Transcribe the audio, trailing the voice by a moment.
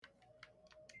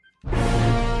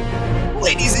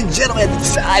Ladies and gentlemen,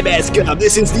 the time has come.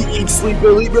 This is the Eat, Sleep,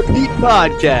 Believe, Repeat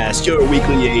podcast, your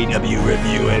weekly AEW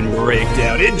review and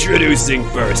breakdown. Introducing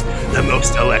first, the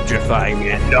most electrifying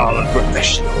and all of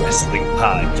professional wrestling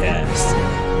podcast.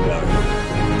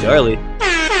 Charlie.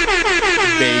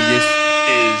 Vegas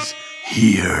is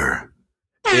here.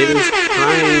 It is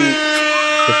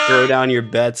time to throw down your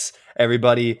bets,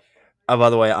 everybody. By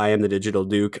the way, I am the Digital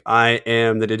Duke. I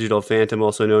am the Digital Phantom,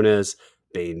 also known as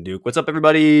Bane Duke. What's up,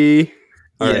 everybody?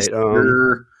 All right.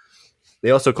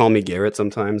 They also call me Garrett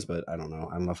sometimes, but I don't know.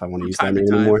 I don't know if I want to use that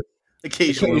name anymore.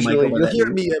 Occasionally you'll hear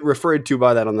me referred to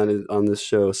by that on this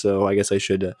show, so I guess I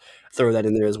should throw that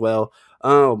in there as well.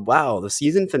 Oh, wow. The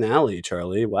season finale,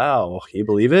 Charlie. Wow. Can you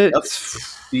believe it? Yep.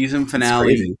 Season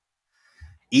finale.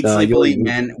 Eat, Sleep, Believe,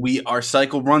 man. Our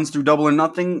cycle runs through Double or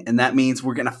Nothing, and that means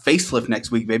we're going to facelift next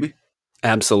week, baby.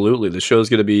 Absolutely, the show's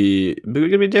gonna be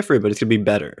different, but it's gonna be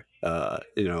better.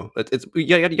 You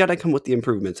gotta come with the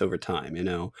improvements over time. I don't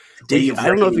know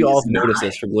if you all have noticed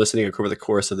this from listening over the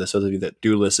course of this. Those of you that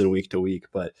do listen week to week,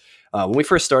 but when we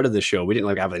first started the show, we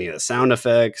didn't have any of the sound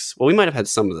effects. Well, we might have had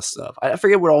some of the stuff. I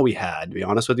forget what all we had. To be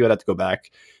honest with you, I'd have to go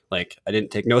back. I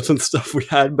didn't take notes on the stuff we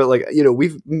had, but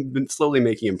we've been slowly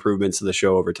making improvements to the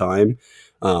show over time.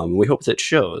 We hope that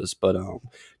shows, but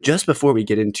just before we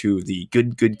get into the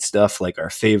good stuff, like our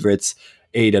favorites,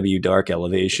 AEW Dark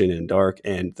Elevation and Dark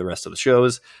and the rest of the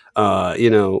shows,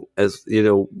 there's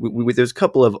a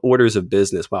couple of orders of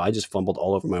business. Wow, I just fumbled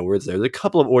all over my words there. There's a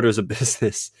couple of orders of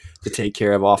business to take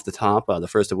care of off the top. The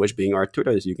first of which being our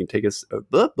Twitters. You can take us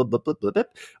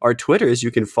our Twitters.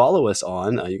 You can follow us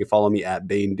on. You can follow me at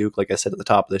Bane Duke, like I said at the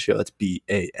top of the show. That's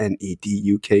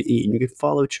BANEDUKE, and you can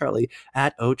follow Charlie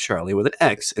at OCharlie with an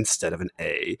X instead of an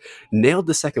A. Nailed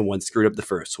the second one, screwed up the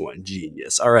first one.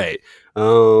 Genius. All right.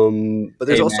 But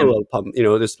there's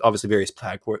there's obviously various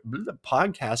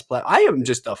podcasts. I am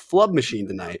just a flub machine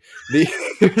tonight.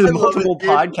 The multiple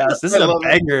podcasts. This is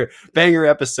a banger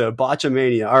episode.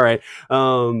 Botchamania. All right.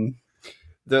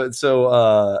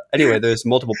 Anyway, there's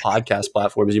multiple podcast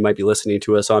platforms you might be listening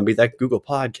to us on, be that Google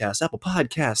Podcasts, Apple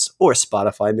Podcasts, or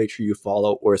Spotify. Make sure you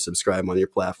follow or subscribe on your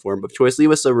platform of choice.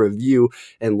 Leave us a review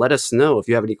and let us know if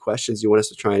you have any questions you want us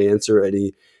to try and answer,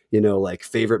 any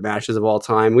favorite matches of all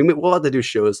time. We'll have to do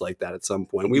shows like that at some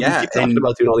point. We keep talking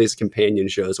about doing all these companion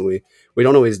shows, and we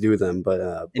don't always do them.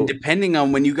 But depending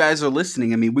on when you guys are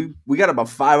listening, I mean, we got about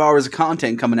 5 hours of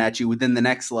content coming at you within the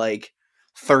next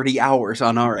 30 hours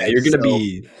on our end.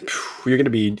 You're gonna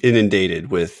be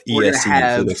inundated with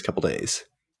ESC for the next couple days.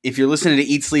 If you're listening to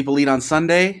Eat, Sleep, Elite on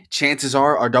Sunday, chances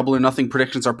are our Double or Nothing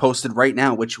predictions are posted right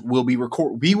now, which we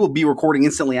will be recording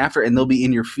instantly after, and they'll be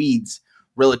in your feeds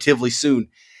relatively soon.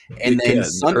 And then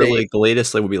Sunday, the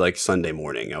latest would be Sunday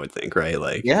morning, I would think, right?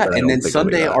 And then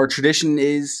Sunday, our tradition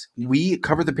is we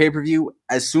cover the pay-per-view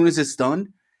as soon as it's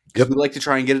done. Because we like to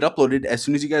try and get it uploaded as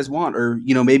soon as you guys want, or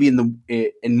maybe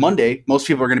in Monday. Most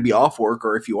people are going to be off work,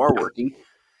 or if you are working,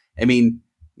 I mean,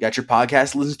 you got your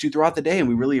podcast to listen to throughout the day, and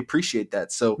we really appreciate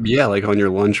that. So on your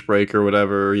lunch break or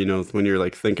whatever, when you're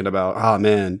thinking about, oh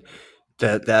man,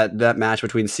 that match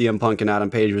between CM Punk and Adam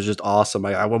Page was just awesome.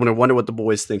 I wonder what the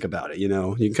boys think about it. You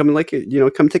can come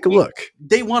and come take a look.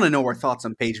 They want to know our thoughts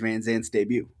on Paige Van Zandt's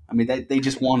debut. I mean, they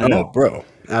just want to know, bro.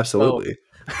 Absolutely.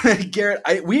 So, Garrett,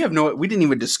 we didn't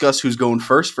even discuss who's going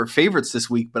first for favorites this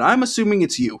week, but I'm assuming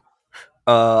it's you.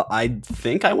 I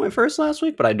think I went first last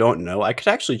week, but I don't know. I could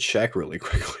actually check really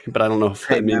quickly, but I don't know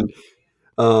if I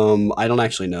don't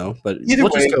actually know. But either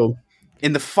way, just go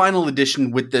in the final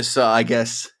edition with this, I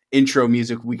guess, intro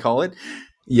music we call it.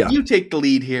 Yeah, you take the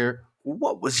lead here.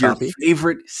 What was your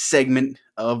favorite segment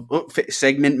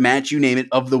match? You name it,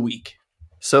 of the week.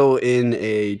 So in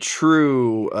a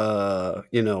true,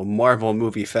 Marvel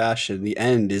movie fashion, the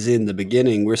end is in the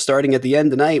beginning. We're starting at the end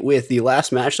tonight with the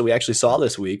last match that we actually saw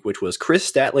this week, which was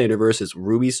Chris Statlander versus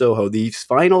Ruby Soho, the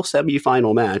final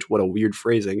semifinal match. What a weird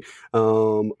phrasing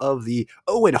of the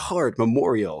Owen Hart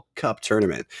Memorial Cup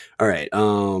Tournament. All right,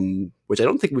 which I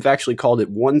don't think we've actually called it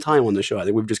one time on the show. I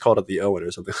think we've just called it the Owen or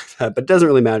something like that. But it doesn't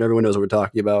really matter. Everyone knows what we're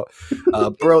talking about.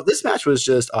 Bro, this match was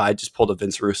just I just pulled a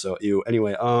Vince Russo.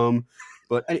 Anyway,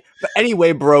 But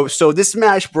anyway, bro, so this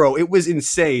match, bro, it was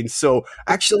insane. So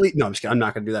actually, no, I'm just kidding. I'm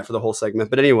not going to do that for the whole segment.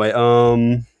 But anyway,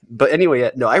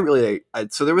 no, I really,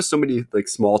 so there was so many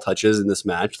small touches in this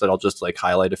match that I'll just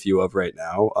highlight a few of right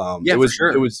now. Yeah, it was,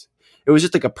 for sure. It was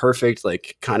just a perfect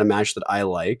kind of match that I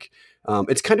like.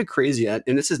 It's kind of crazy, and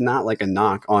this is not like a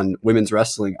knock on women's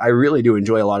wrestling. I really do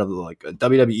enjoy a lot of the like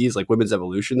WWE's like women's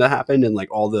evolution that happened, and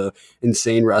like all the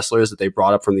insane wrestlers that they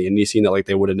brought up from the indie scene that like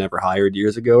they would have never hired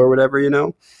years ago or whatever,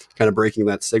 kind of breaking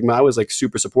that stigma. I was like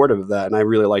super supportive of that, and I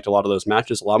really liked a lot of those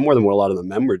matches a lot more than what a lot of the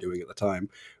men were doing at the time.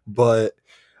 But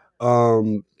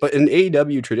in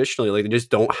AEW traditionally, like they just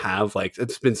don't have like,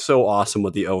 it's been so awesome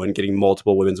with the Owen getting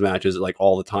multiple women's matches like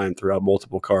all the time throughout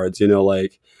multiple cards,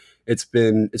 like it's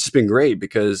just been great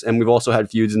because, and we've also had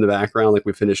feuds in the background. Like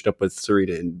we finished up with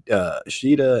Sarita and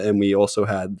Shida, and we also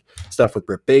had stuff with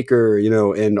Britt Baker,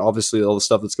 and obviously all the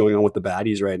stuff that's going on with the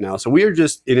baddies right now. So we are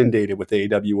just inundated with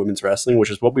AEW women's wrestling,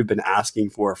 which is what we've been asking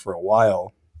for a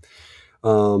while.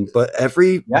 But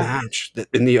every match that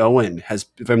in the Owen has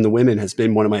from the women has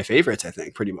been one of my favorites. I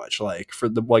think pretty much for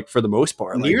the most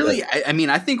part. Nearly.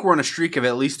 I think we're on a streak of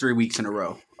at least 3 weeks in a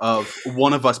row of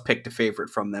one of us picked a favorite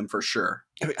from them for sure.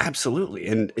 Absolutely,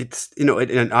 and it's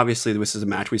and obviously this is a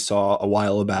match we saw a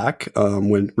while back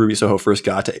when Ruby Soho first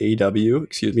got to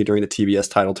AEW. During the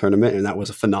TBS title tournament, and that was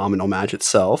a phenomenal match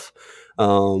itself.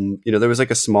 There was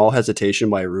like a small hesitation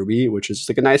by Ruby, which is just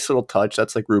like a nice little touch.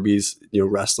 That's like Ruby's,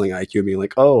 wrestling IQ being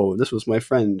like, oh, this was my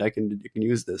friend. You can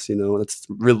use this, that's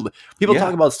really, people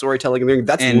talk about storytelling and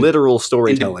that's literal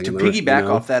storytelling. And to piggyback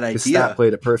off that idea, Stat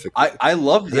played it perfect. I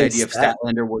love the idea of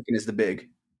Statlander working as the big.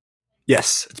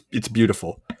 Yes. It's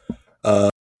beautiful.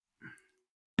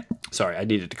 Sorry, I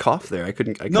needed to cough there.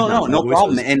 No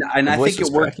problem. And I think it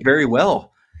worked very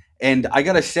well. And I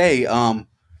gotta say,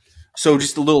 so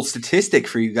just a little statistic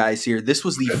for you guys here. This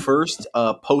was the first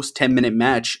post 10-minute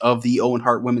match of the Owen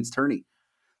Hart women's tourney.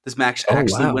 This match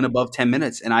actually went above 10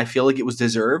 minutes, and I feel like it was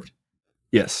deserved.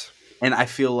 Yes. And I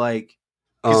feel like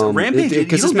Rampage,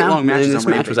 because this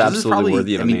match was absolutely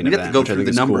worthy of a main event. We'd have to go through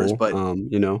the numbers, but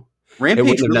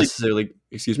Rampage really necessarily.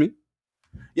 Excuse me.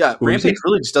 Yeah, Rampage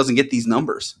really just doesn't get these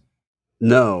numbers.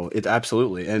 No, it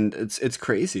absolutely, and it's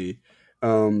crazy.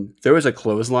 There was a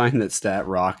clothesline that Stat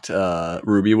rocked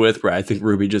Ruby with, where I think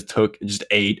Ruby just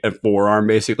ate a forearm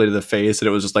basically to the face, and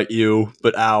it was just like ew,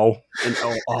 but ow, and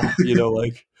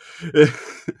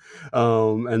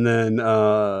and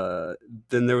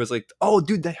then there was like, oh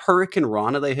dude, that Hurricane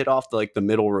Rana they hit off the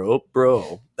middle rope,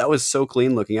 bro, that was so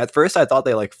clean looking. At first I thought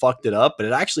they fucked it up, but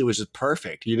it actually was just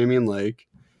perfect. You know what I mean?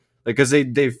 Because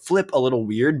they flip a little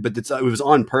weird, but it was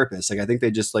on purpose. I think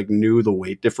they just knew the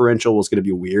weight differential was going to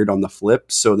be weird on the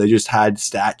flip, so they just had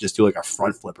Stat just do a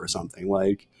front flip or something.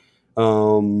 It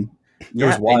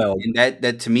was wild. And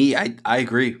that to me, I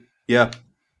agree. Yeah.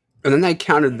 And then they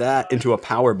countered that into a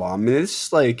power bomb. I mean, it's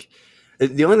just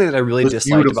the only thing that I really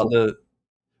disliked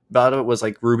about it was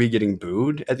Ruby getting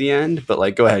booed at the end.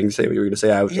 But go ahead and say what you were going to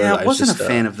say. I wasn't a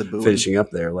fan of the booing. Finishing up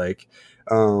there,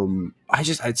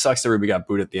 it sucks that Ruby got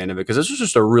booed at the end of it because this was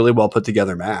just a really well put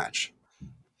together match.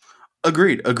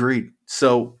 Agreed.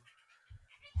 So,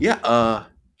 yeah,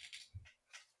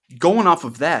 going off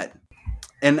of that,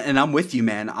 and I'm with you,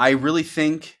 man. I really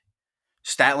think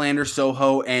Statlander,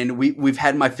 Soho, and we've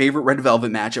had my favorite Red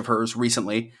Velvet match of hers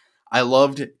recently. I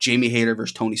loved Jamie Hayter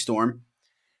versus Toni Storm.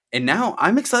 And now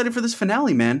I'm excited for this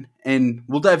finale, man. And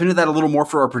we'll dive into that a little more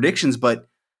for our predictions, but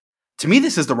to me,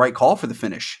 this is the right call for the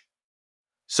finish.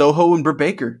 Soho and Britt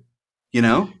Baker,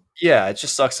 Yeah, it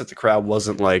just sucks that the crowd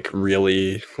wasn't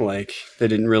really they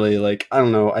didn't really I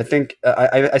don't know. I think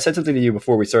I said something to you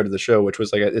before we started the show, which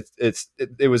was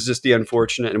it was just the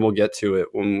unfortunate, and we'll get to it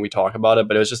when we talk about it,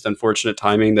 but it was just unfortunate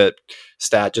timing that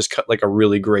Stat just cut a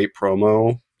really great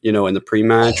promo, in the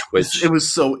pre-match, which it was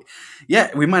so.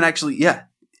 Yeah, we might actually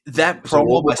that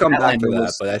promo. We'll come back to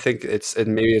that, but I think it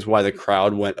maybe is why the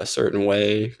crowd went a certain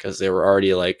way because they were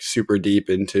already super deep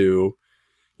into.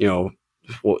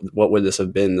 What would this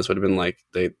have been? This would have been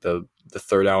the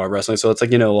third hour of wrestling. So it's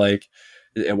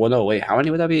well, no, wait, how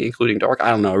many would that be, including dark? I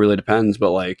don't know. It really depends.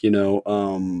 But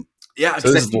yeah,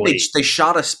 so I think they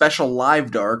shot a special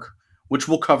live dark, which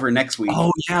we'll cover next week.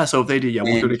 Oh yeah, so if they did, we're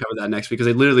going to cover that next week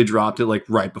because they literally dropped it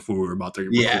right before we were about to.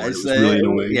 Yeah, it was really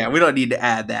annoying. Yeah, we don't need to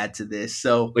add that to this.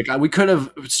 So we could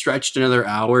have stretched another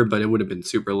hour, but it would have been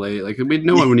super late.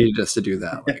 No one needed us to do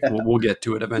that. We'll get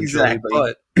to it eventually. Exactly.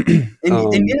 But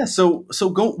and yeah, so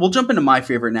go. We'll jump into my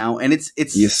favorite now, and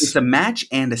it's a match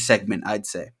and a segment, I'd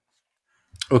say.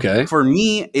 Okay. For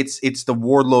me, it's the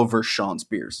Wardlow versus Shawn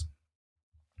Spears.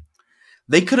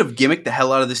 They could have gimmicked the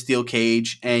hell out of the steel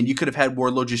cage, and you could have had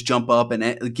Wardlow just jump up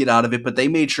and get out of it, but they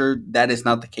made sure that is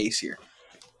not the case here.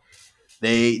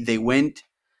 They went.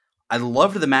 I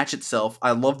loved the match itself.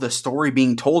 I love the story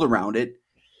being told around it,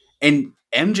 and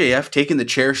MJF taking the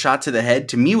chair shot to the head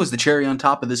to me was the cherry on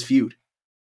top of this feud.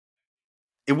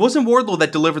 It wasn't Wardlow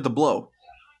that delivered the blow,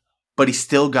 but he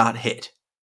still got hit.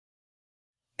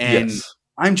 And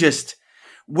I'm just,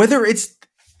 whether it's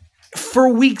for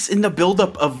weeks in the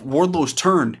buildup of Wardlow's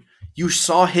turn, you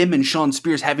saw him and Shawn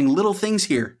Spears having little things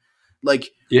here. Like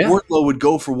Wardlow would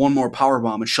go for one more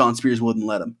powerbomb and Shawn Spears wouldn't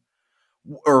let him.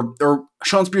 Or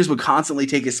Shawn Spears would constantly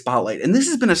take his spotlight. And this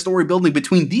has been a story building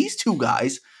between these two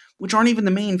guys, which aren't even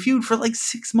the main feud, for like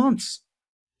 6 months.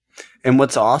 And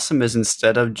what's awesome is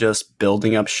instead of just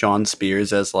building up Shawn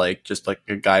Spears as like just like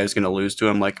a guy who's going to lose to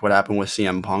him, like what happened with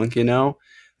CM Punk, you know,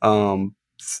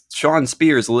 Shawn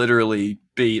Spears literally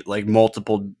beat like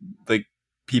multiple like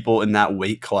people in that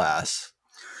weight class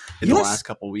in the last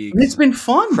couple weeks. And it's been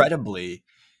fun, incredibly,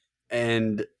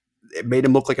 and it made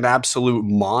him look like an absolute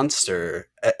monster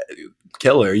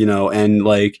killer, you know, and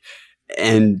like.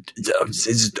 And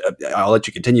I'll let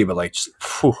you continue, but like, just,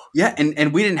 yeah,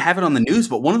 and we didn't have it on the news,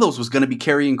 but one of those was going to be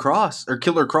Karrion Kross or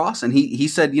Killer Kross, and he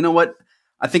said, you know what,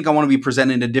 I think I want to be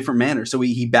presented in a different manner, so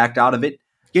he backed out of it.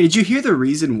 Yeah, did you hear the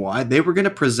reason why? They were going to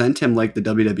present him like the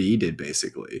WWE did,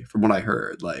 basically, from what I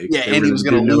heard. Like, yeah, and he was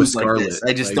going to lose Scarlett. Like this.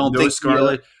 I just don't think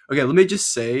Scarlett. Okay, let me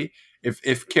just say,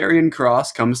 if Karrion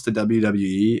Kross comes to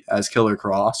WWE as Killer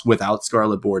Kross without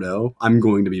Scarlett Bordeaux, I'm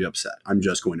going to be upset. I'm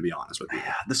just going to be honest with you.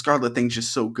 Yeah, the Scarlett thing's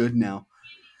just so good now.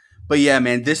 But yeah,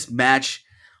 man, this match,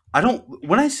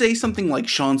 when I say something like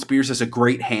Shawn Spears has a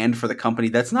great hand for the company,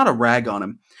 that's not a rag on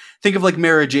him. Think of like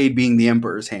Mara Jade being the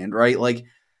Emperor's hand, right? Like,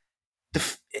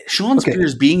 Shawn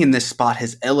Spears being in this spot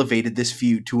has elevated this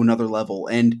feud to another level,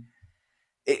 and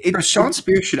Shawn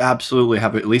Spears should absolutely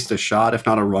have at least a shot, if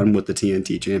not a run, with the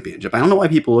TNT Championship. I don't know why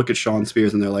people look at Shawn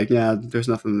Spears and they're like, yeah, there's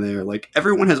nothing there. Like,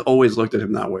 everyone has always looked at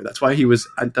him that way. That's why he was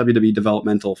at WWE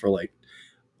developmental for like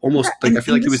almost like I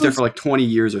feel like he was there for like 20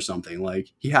 years or something. Like,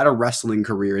 he had a wrestling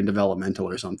career in developmental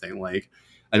or something. Like,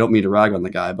 I don't mean to rag on the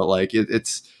guy, but like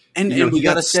it's and we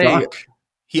gotta say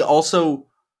he also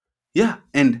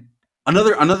and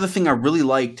another thing I really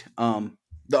liked,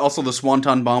 also the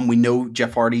Swanton Bomb. We know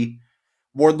Jeff Hardy.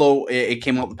 Wardlow, it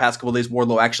came out the past couple of days,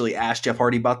 Wardlow actually asked Jeff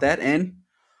Hardy about that, and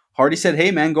Hardy said, hey,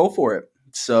 man, go for it.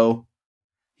 So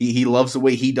he loves the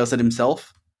way he does it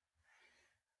himself.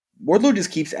 Wardlow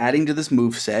just keeps adding to this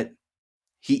moveset.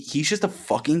 He's just a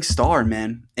fucking star,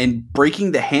 man. And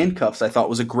breaking the handcuffs, I thought,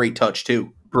 was a great touch,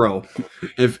 too. Bro,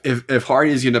 if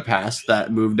Hardy is going to pass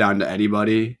that move down to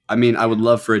anybody, I mean, I would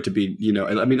love for it to be, you know,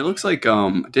 I mean, it looks like,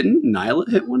 didn't Nyla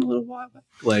hit one a little while back?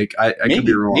 Like, I could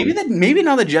be wrong. Maybe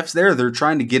now that Jeff's there, they're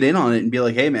trying to get in on it and be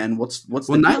like, hey, man, what's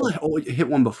Nyla hit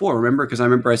one before, remember? Because I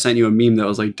remember I sent you a meme that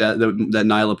was like, that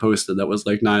Nyla posted that was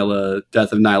like Nyla,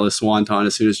 death of Nyla Swanton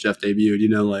as soon as Jeff debuted, you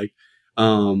know, like,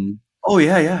 oh,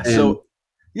 yeah. So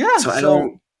I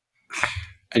don't,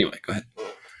 anyway, go ahead.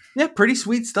 Yeah, pretty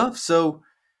sweet stuff. So,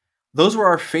 those were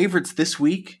our favorites this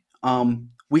week.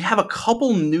 We have a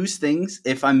couple news things.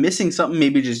 If I'm missing something,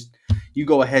 maybe just you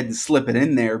go ahead and slip it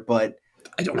in there. But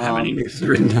I don't have any news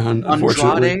written down,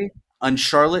 unfortunately. Andrade and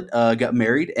Charlotte got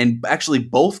married, and actually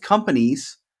both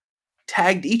companies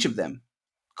tagged each of them.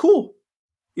 Cool.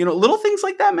 You know, little things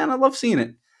like that, man. I love seeing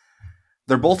it.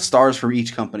 They're both stars for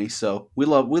each company, so we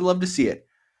love to see it.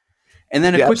 And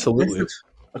then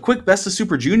a quick Best of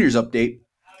Super Juniors update.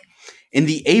 In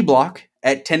the A block,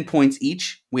 at 10 points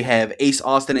each, we have Ace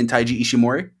Austin and Taiji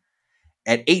Ishimori.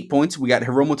 At 8 points, we got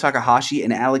Hiromu Takahashi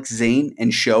and Alex Zane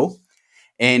and Sho.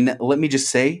 And let me just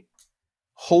say,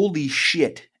 holy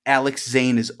shit, Alex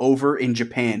Zane is over in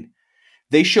Japan.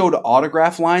 They showed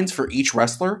autograph lines for each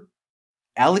wrestler.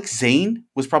 Alex Zane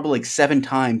was probably like 7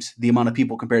 times the amount of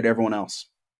people compared to everyone else.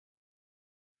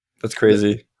 That's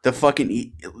crazy.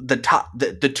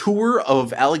 The tour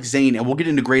of Alex Zane, and we'll get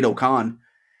into Great Okan,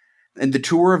 and the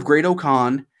tour of Great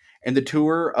Okan and the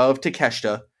tour of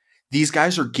Takeshita, these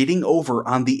guys are getting over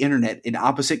on the internet in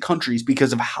opposite countries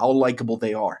because of how likable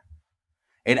they are.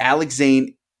 And Alex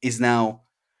Zane is now,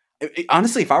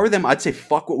 honestly, if I were them, I'd say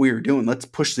fuck what we were doing. Let's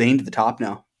push Zane to the top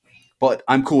now. But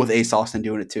I'm cool with Ace Austin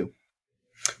doing it too.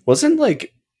 Wasn't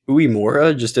like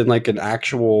Uemura just in like an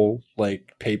actual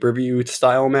like pay-per-view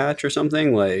style match or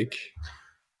something? Like,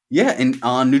 yeah, and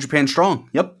on New Japan Strong.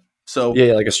 Yep. So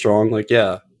yeah, like a strong, like,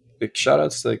 yeah. Like, shout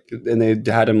outs, like, and they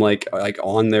had him like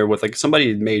on there with like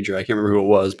somebody major. I can't remember who it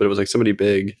was, but it was like somebody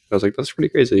big. I was like, that's pretty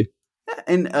crazy.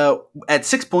 And at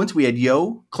 6 points, we had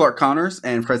Yo, Clark Connors,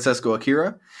 and Francesco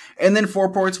Akira. And then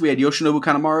 4 points, we had Yoshinobu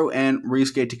Kanemaru and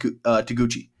Ryusuke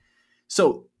Taguchi.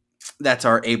 So that's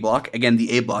our A block. Again,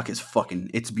 the A block is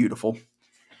it's beautiful.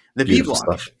 The beautiful B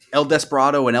block, stuff. El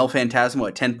Desperado and El Phantasmo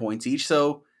at 10 points each.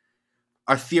 So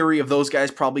our theory of those guys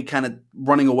probably kind of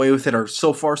running away with it are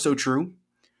so far so true.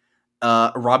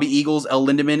 Robbie Eagles, El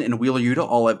Lindemann, and Wheeler Yuta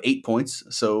all have 8 points.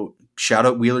 So shout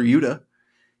out Wheeler Yuta.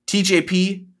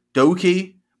 TJP,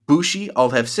 Douki, Bushi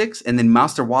all have 6, and then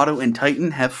Master Wato and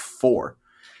Titan have 4.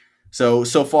 So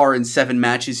far in 7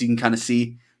 matches, you can kind of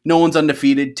see no one's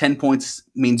undefeated. 10 points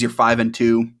means you're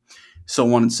 5-2,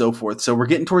 so on and so forth. So we're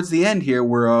getting towards the end here.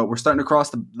 We're starting to cross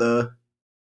the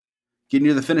getting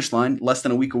near the finish line, less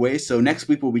than a week away. So next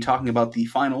week we'll be talking about the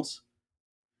finals.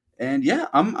 And yeah,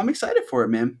 I'm excited for it,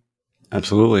 man.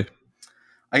 Absolutely.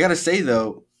 I gotta say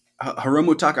though,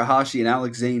 Hiromu Takahashi and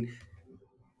Alex Zane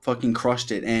fucking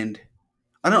crushed it, and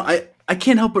I don't know, I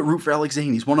can't help but root for Alex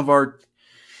Zane. He's one of our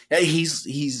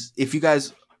he's if you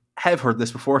guys have heard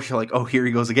this before, you're like, oh, here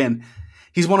he goes again.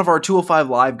 He's one of our 205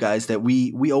 Live guys that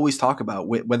we always talk about,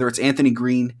 whether it's Anthony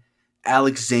Green,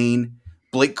 Alex Zane,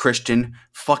 Blake Christian.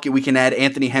 Fuck it, we can add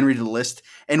Anthony Henry to the list.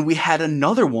 And we had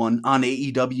another one on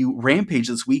AEW Rampage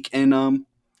this week, and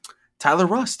Tyler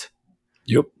Rust.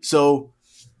 Yep. So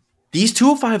these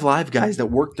 205 Live guys that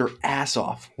worked their ass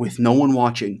off with no one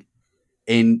watching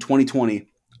in 2020,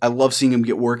 I love seeing them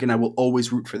get work, and I will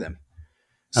always root for them.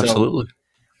 So, absolutely.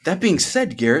 That being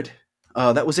said, Garrett,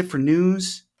 that was it for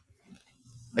news.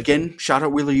 Again, shout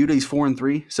out Wheeler Yuta. He's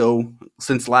 4-3. So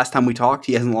since last time we talked,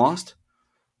 he hasn't lost.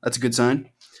 That's a good sign.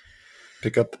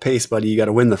 Pick up the pace, buddy. You got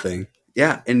to win the thing.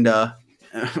 Yeah, and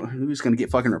who's going to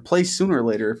get fucking replaced sooner or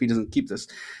later if he doesn't keep this?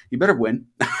 You better win.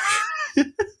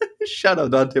 Shout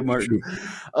out Dante Martin.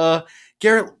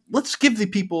 Garrett, let's give the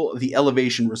people the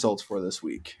Elevation results for this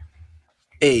week.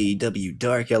 AEW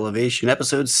Dark Elevation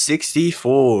episode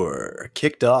 64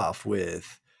 kicked off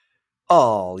with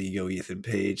All Ego Ethan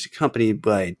Page, accompanied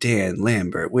by Dan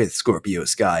Lambert with Scorpio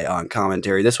Sky on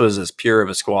commentary. This was as pure of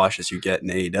a squash as you get in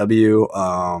AEW.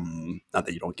 Not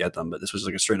that you don't get them, but this was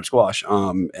like a straight up squash.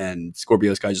 And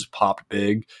Scorpio Sky just popped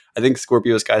big. I think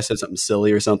Scorpio Sky said something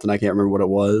silly or something. I can't remember what it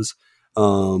was.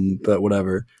 But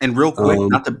whatever. And real quick,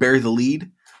 not to bury the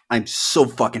lead, I'm so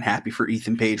fucking happy for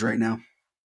Ethan Page right now.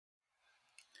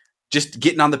 Just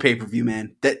getting on the pay-per-view,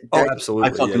 man. Absolutely.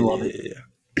 I fucking love it. Yeah.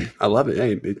 I love it.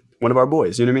 Hey, one of our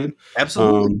boys, you know what I mean?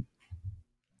 Absolutely.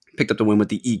 Picked up the win with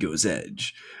the Ego's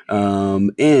Edge.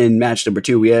 In match number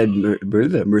 2, we had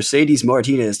Mercedes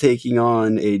Martinez taking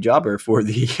on a jobber for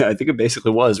the, I think it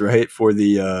basically was, right? For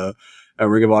the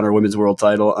Ring of Honor Women's World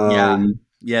title.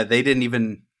 Yeah, they didn't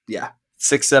even,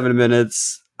 6-7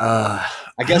 minutes. I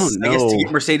guess to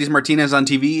get Mercedes Martinez on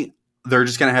TV, they're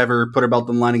just going to have her put her belt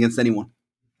on the line against anyone.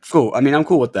 Cool. I mean, I'm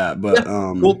cool with that, but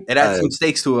cool. It adds some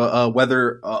stakes to a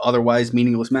otherwise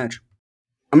meaningless match.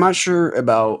 I'm not sure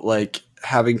about like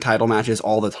having title matches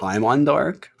all the time on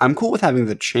Dark. I'm cool with having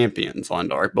the champions on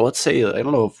Dark, but let's say I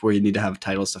don't know if we need to have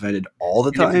titles defended all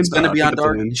the time. If it's going to be on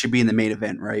Dark, it should be in the main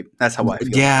event, right? That's how I feel.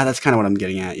 Yeah, that's kind of what I'm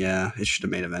getting at. Yeah, it should have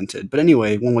main evented. But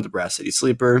anyway, one with the Brass City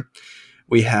Sleeper.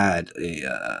 We had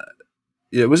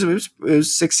it was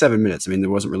 6-7 minutes. I mean,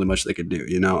 there wasn't really much they could do,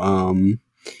 you know.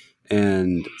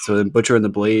 And so then Butcher and the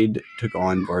Blade took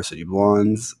on Varsity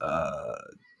Blondes.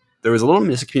 There was a little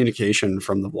miscommunication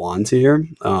from the Blondes here.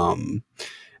 And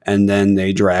then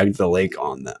they dragged the lake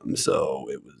on them. So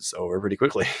it was over pretty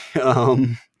quickly.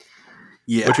 Butcher and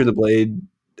the Blade,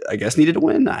 I guess, needed to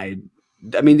win. I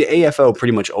mean, the AFO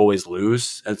pretty much always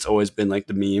lose. It's always been like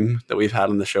the meme that we've had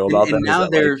on the show about them. And now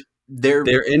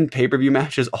they're in pay-per-view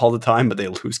matches all the time, but they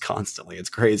lose constantly. It's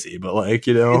crazy, but like,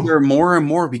 you know, they're more and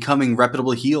more becoming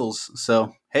reputable heels.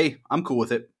 So hey, I'm cool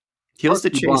with it. Heels to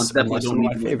chase definitely one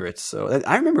of my favorites. So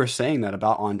I remember saying that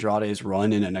about Andrade's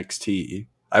run in NXT.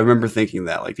 I remember thinking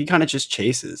that like he kind of just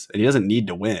chases and he doesn't need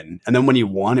to win. And then when he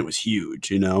won, it was huge.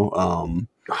 You know,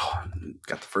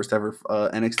 got the first ever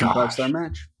NXT 5-star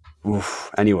match.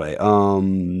 Oof. Anyway,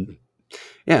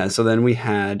 yeah, so then we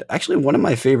had actually one of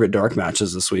my favorite Dark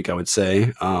matches this week, I would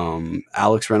say.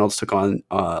 Alex Reynolds took on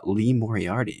Lee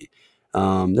Moriarty.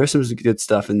 There's some good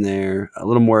stuff in there. A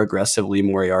little more aggressive Lee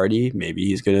Moriarty. Maybe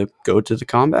he's going to go to the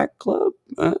Combat Club.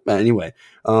 But anyway.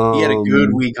 He had a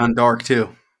good week on Dark, too.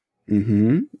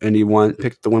 Mm-hmm. And he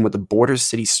picked the win with the Border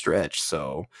City Stretch.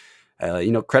 So,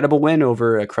 credible win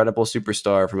over a credible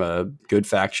superstar from a good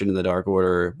faction in the Dark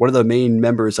Order. One of the main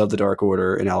members of the Dark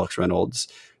Order in Alex Reynolds.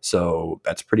 So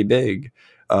that's pretty big.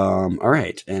 All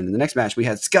right. And in the next match, we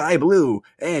had Sky Blue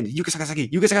and Yuka Sakazaki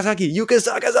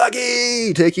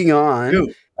taking on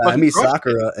Emi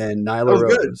Sakura and Nyla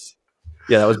Rose. Good.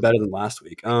 Yeah, that was better than last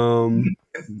week.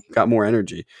 Got more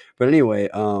energy. But anyway,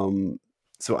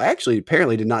 so I actually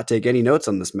apparently did not take any notes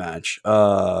on this match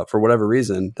for whatever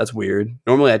reason. That's weird.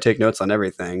 Normally I take notes on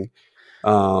everything.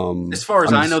 As far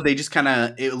as I know, they just kind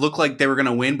of it looked like they were going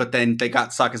to win, but then they got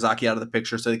Sakazaki out of the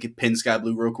picture so they could pin Sky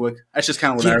Blue real quick. That's just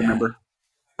kind of what I remember.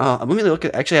 Let me look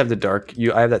at. Actually, I have the Dark.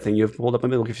 I have that thing you have pulled up.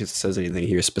 Let me look if it says anything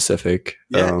here specific.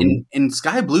 Yeah, in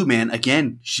Sky Blue, man.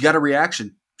 Again, she got a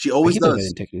reaction. She always does. I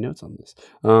didn't take any notes on this.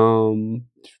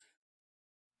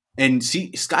 And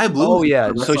see, Sky Blue. Oh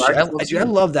yeah, so I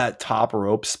love that top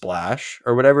rope splash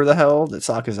or whatever the hell that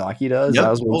Sakazaki does. Yep.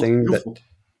 That was one thing beautiful.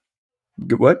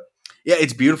 That. What? Yeah,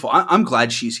 it's beautiful. I'm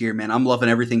glad she's here, man. I'm loving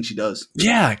everything she does.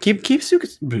 Yeah, keep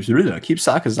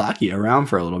Sakazaki around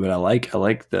for a little bit. I like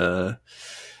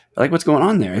what's going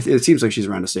on there. It seems like she's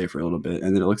around to stay for a little bit,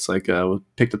 and then it looks like we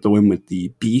picked up the win with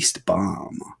the Beast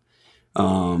Bomb.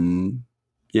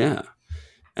 Yeah.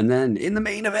 And then in the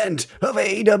main event of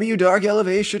AEW Dark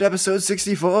Elevation episode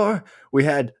 64, we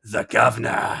had the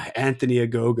Governor, Anthony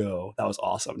Ogogo. That was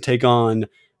awesome. Take on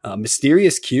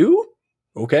Mysterious Q.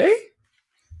 Okay.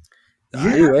 Yeah.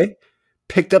 Anyway,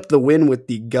 picked up the win with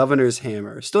the Governor's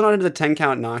Hammer. Still not into the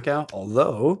 10-count knockout,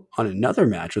 although on another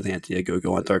match with Anthony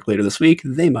Ogogo on Dark later this week,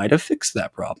 they might have fixed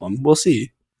that problem. We'll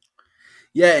see.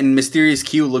 Yeah, and Mysterious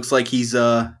Q looks like he's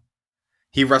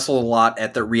he wrestled a lot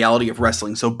at the Reality of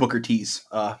Wrestling, so Booker T's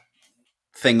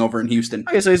thing over in Houston.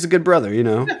 Okay, so he's a good brother, you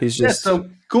know. He's just so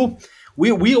cool.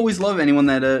 We always love anyone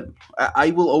that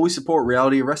I will always support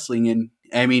Reality of Wrestling, and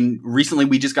I mean recently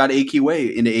we just got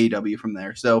AQA into AEW from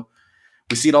there, so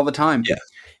we see it all the time. Yeah,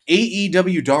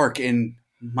 AEW Dark, and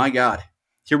my God,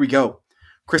 here we go.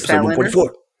 Chris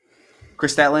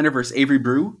Statlander versus Avery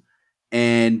Brew,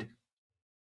 and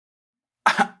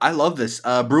I love this.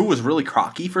 Brew was really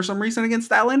cocky for some reason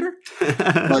against Statlander,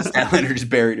 but Statlander just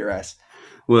buried her ass.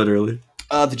 Literally.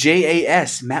 The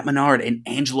JAS, Matt Menard, and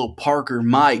Angelo Parker.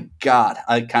 My God,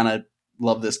 I kind of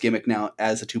love this gimmick now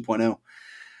as a 2.0.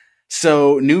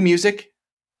 So, new music.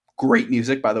 Great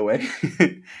music, by the way.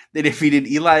 They defeated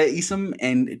Eli Isom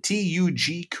and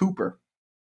TUG Cooper.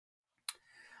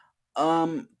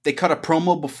 They cut a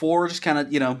promo before, just kind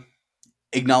of,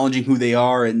 acknowledging who they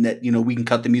are and that, we can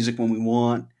cut the music when we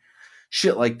want.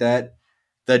 Shit like that.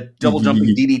 The double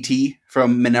jumping DDT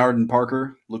from Menard and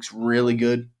Parker looks really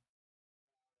good.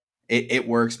 It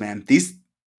works, man. This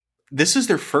is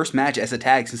their first match as a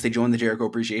tag since they joined the Jericho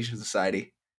Appreciation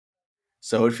Society.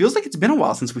 So it feels like it's been a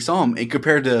while since we saw him, and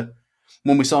compared to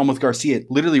when we saw him with Garcia,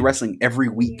 literally wrestling every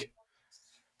week.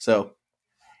 So,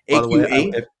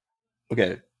 AQA.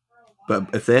 Okay.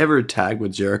 But if they ever tag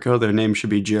with Jericho, their name should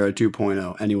be Jero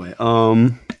 2.0. Anyway,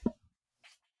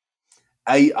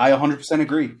 I 100%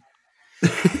 agree.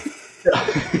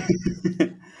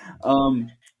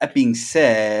 That being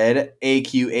said,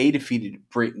 AQA defeated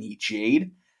Brittany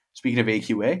Jade. Speaking of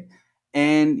AQA,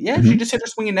 and she just hit her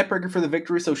swinging neckbreaker for the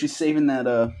victory, so she's saving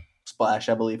that splash,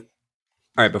 I believe.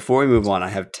 All right, before we move on, I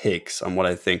have takes on what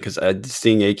I think, because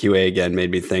seeing AQA again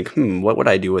made me think, what would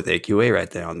I do with AQA right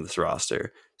there on this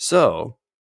roster? So,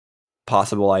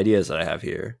 possible ideas that I have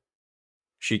here.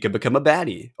 She could become a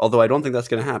baddie, although I don't think that's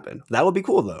going to happen. That would be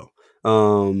cool, though. I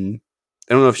don't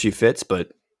know if she fits,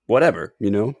 but whatever,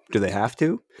 do they have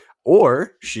to?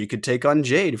 Or she could take on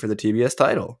Jade for the TBS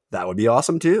title. That would be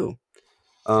awesome, too.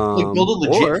 Build a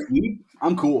legit feud?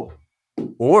 I'm cool.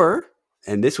 Or,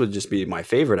 and this would just be my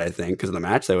favorite, I think, because of the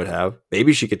match they would have,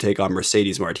 maybe she could take on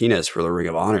Mercedes Martinez for the Ring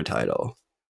of Honor title.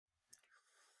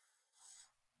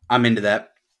 I'm into that.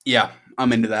 Yeah,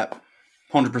 I'm into that.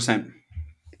 100%.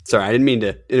 Sorry, I didn't mean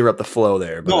to interrupt the flow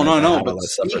there. But no. But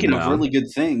speaking of really good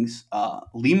things,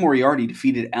 Lee Moriarty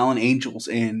defeated Alan Angels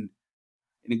in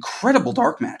an incredible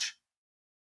dark match.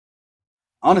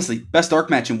 Honestly, best dark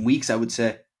match in weeks, I would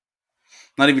say.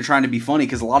 Not even trying to be funny,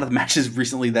 because a lot of the matches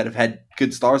recently that have had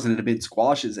good stars in it have been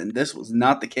squashes, and this was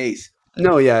not the case.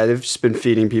 No, yeah, they've just been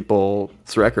feeding people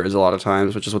records a lot of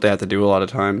times, which is what they have to do a lot of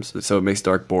times. So it makes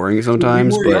dark boring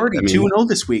sometimes. We're already 2-0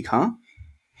 this week, huh?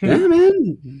 Yeah,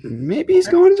 man. Maybe he's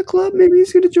going to the club. Maybe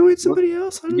he's going to join somebody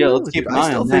else. I don't know. Let's keep an eye on that.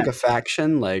 I still think a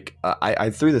faction, like, I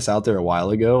threw this out there a while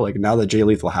ago. Like, now that Jay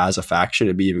Lethal has a faction,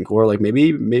 it'd be even cooler. Like,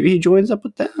 maybe he joins up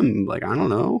with them. Like, I don't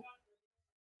know.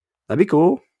 That'd be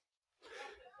cool.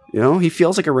 He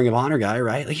feels like a Ring of Honor guy,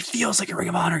 right? Like, he feels like a Ring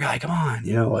of Honor guy. Come on,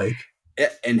 like.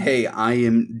 And hey, I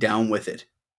am down with it.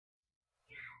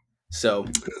 So,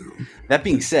 that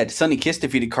being said, Sonny Kiss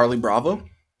defeated Carly Bravo.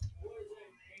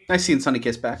 Nice seeing Sonny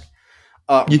Kiss back.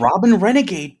 Robin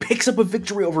Renegade picks up a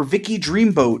victory over Vicky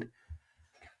Dreamboat.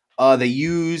 They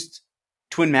used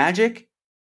Twin Magic.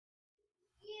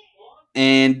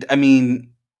 And,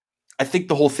 I think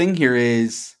the whole thing here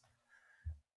is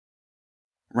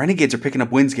Renegades are picking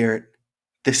up wins, Garrett.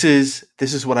 This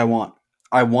is what I want.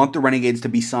 I want the Renegades to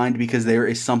be signed because there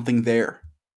is something there.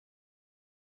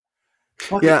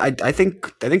 Yeah, I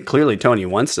think clearly Tony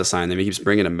wants to sign them. He keeps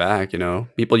bringing them back.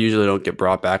 People usually don't get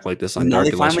brought back like this on Dark.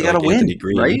 They finally got a win,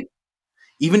 right?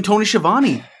 Even Tony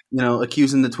Schiavone,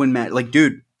 accusing the Twin Magic. Like,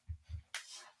 dude,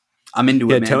 I'm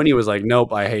into it, man. Tony was like,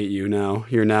 nope, I hate you now.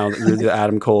 You're the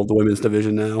Adam Cole of the women's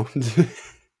division now.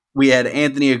 We had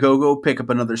Anthony Ogogo pick up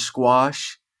another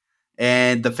squash,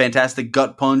 and the fantastic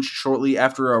gut punch shortly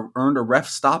after earned a ref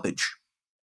stoppage.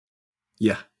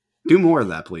 Yeah. Do more of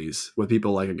that, please, with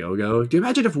people like Ogogo. Do you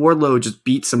imagine if Wardlow just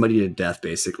beat somebody to death,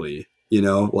 basically?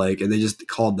 And they just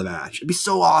called the match. It'd be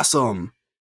so awesome.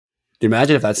 Do you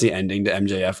imagine if that's the ending to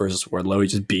MJF versus Wardlow? He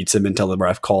just beats him until the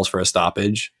ref calls for a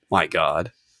stoppage. My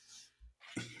God.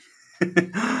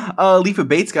 Leafa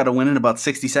Bates got a win in about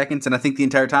 60 seconds, and I think the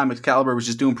entire time Excalibur was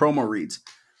just doing promo reads.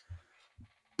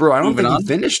 Bro, I don't think he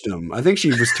finished him. I think she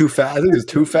was too fast. I think it was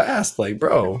too fast. Like,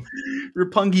 bro.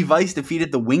 Roppongi Vice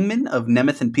defeated the wingman of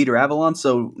Nemeth and Peter Avalon,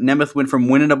 so Nemeth went from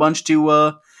winning a bunch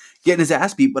to getting his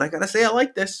ass beat, but I gotta say I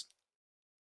like this.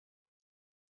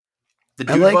 The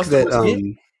Dude Buster was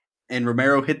hit, and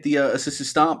Romero hit the assisted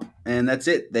stomp, and that's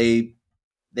it. They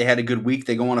had a good week.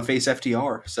 They go on to face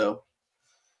FTR, so...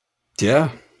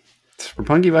 Yeah.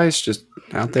 Roppongi Vice just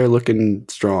out there looking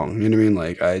strong. You know what I mean?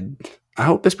 Like, I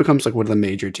hope this becomes like one of the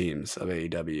major teams of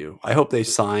AEW. I hope they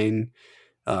sign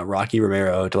Rocky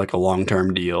Romero to like a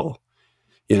long-term deal,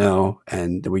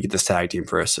 and we get this tag team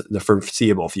for the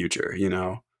foreseeable future,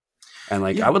 And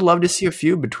like, I would love to see a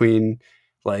feud between,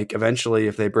 like, eventually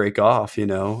if they break off, if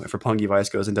Roppongi Vice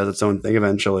goes and does its own thing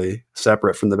eventually,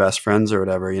 separate from the Best Friends or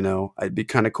whatever, I'd be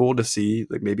kind of cool to see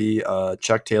like maybe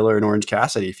Chuck Taylor and Orange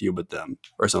Cassidy feud with them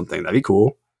or something. That'd be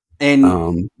cool. And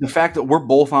the fact that we're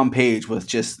both on page with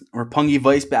just Roppongi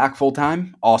Vice back full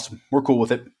time, awesome. We're cool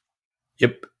with it.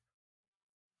 Yep.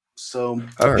 So,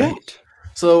 all right.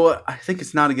 So I think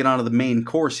it's now to get on to the main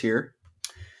course here.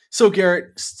 So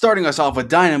Garrett, starting us off with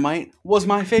Dynamite was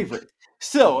my favorite.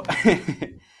 So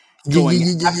going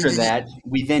after that,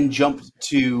 we then jump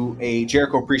to a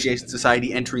Jericho Appreciation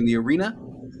Society entering the arena.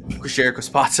 Chris Jericho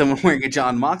spots someone wearing a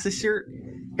John Moxley shirt,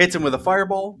 hits him with a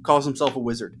fireball, calls himself a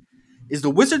wizard. Is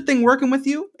the wizard thing working with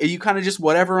you? Are you kind of just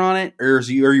whatever on it, or are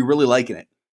you really liking it?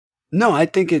 No, I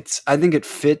think it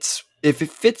fits. If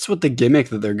it fits with the gimmick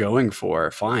that they're going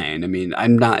for, fine. I mean,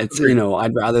 I'm not. It's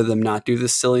I'd rather them not do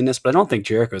this silliness, but I don't think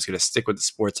Jericho's going to stick with the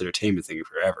sports entertainment thing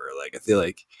forever. Like, I feel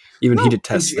like even he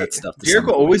detests that stuff.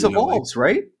 Jericho always evolves,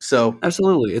 right? So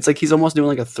absolutely, it's like he's almost doing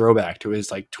like a throwback to his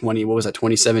like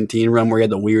 2017 run where he had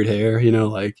the weird hair.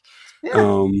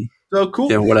 So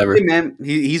cool. Yeah, whatever. Hey, man,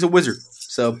 he's a wizard.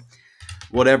 So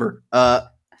whatever.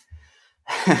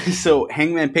 So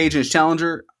Hangman Page and his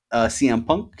challenger, CM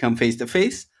Punk, come face to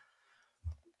face.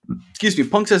 Excuse me.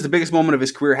 Punk says the biggest moment of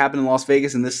his career happened in Las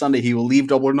Vegas, and this Sunday he will leave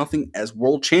Double or Nothing as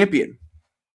world champion.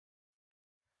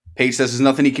 Page says there's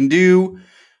nothing he can do.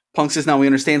 Punk says now he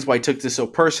understands why he took this so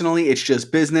personally. It's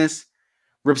just business.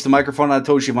 Rips the microphone out of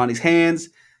Tony Schiavone's hands.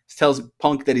 Tells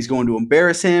Punk that he's going to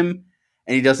embarrass him,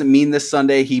 and he doesn't mean this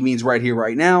Sunday. He means right here,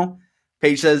 right now.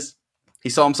 Page says he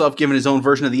saw himself giving his own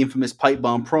version of the infamous pipe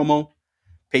bomb promo.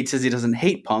 Page says he doesn't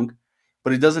hate Punk,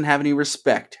 but he doesn't have any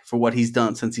respect for what he's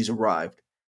done since he's arrived.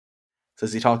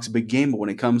 Says he talks a big game, but when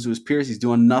it comes to his peers, he's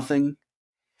doing nothing.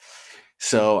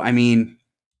 So, I mean,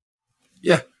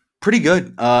 yeah, pretty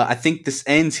good. I think this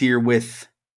ends here with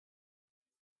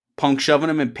Punk shoving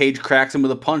him, and Page cracks him with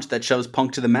a punch that shoves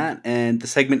Punk to the mat, and the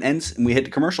segment ends, and we hit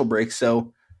the commercial break.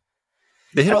 So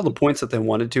they hit all the points that they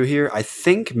wanted to here. I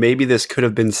think maybe this could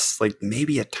have been like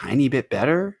maybe a tiny bit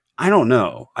better. I don't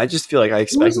know. I just feel like I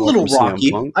expected a little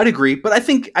rocky. I'd agree, but I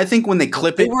think when they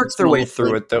clip it, they worked their way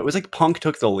through it. Though it was like Punk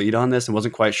took the lead on this and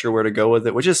wasn't quite sure where to go with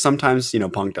it, which is sometimes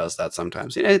Punk does that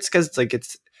sometimes. It's because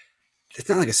it's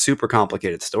not like a super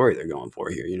complicated story they're going for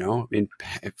here. I mean,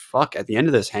 fuck. At the end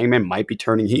of this, Hangman might be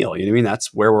turning heel. You know what I mean?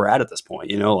 That's where we're at this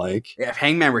point. If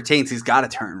Hangman retains, he's got to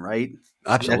turn, right?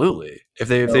 Absolutely. If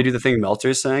they do the thing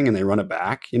Meltzer's saying and they run it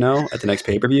back, at the next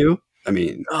pay-per-view, I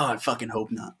mean, I fucking hope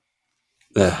not.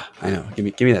 I know. Give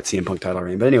me that CM Punk title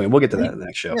reign. But anyway, we'll get to that in the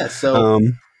next show. Yeah. So,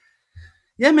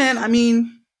 yeah, man. I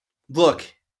mean, look,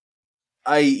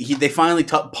 he finally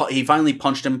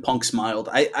punched him. Punk smiled.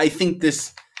 I think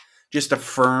this just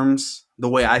affirms the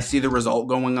way I see the result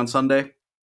going on Sunday,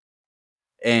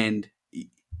 and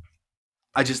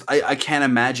I can't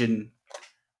imagine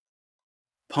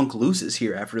Punk loses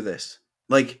here after this.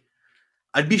 Like,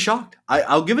 I'd be shocked.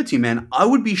 I'll give it to you, man. I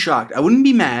would be shocked. I wouldn't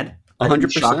be mad.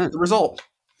 100%. The result.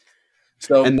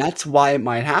 So, and that's why it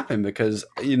might happen because,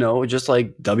 just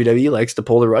like WWE likes to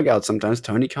pull the rug out sometimes,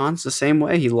 Tony Khan's the same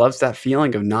way. He loves that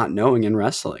feeling of not knowing in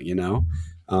wrestling,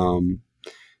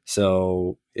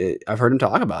 So I've heard him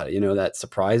talk about it, that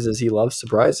surprises, he loves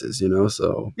surprises,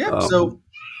 so. Yeah, so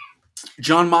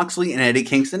John Moxley and Eddie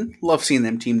Kingston, love seeing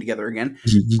them team together again.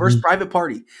 First Private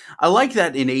Party. I like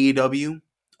that in AEW,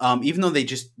 even though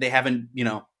they haven't,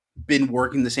 been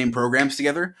working the same programs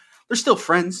together, they're still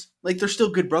friends. Like, they're still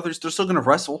good brothers. They're still going to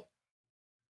wrestle.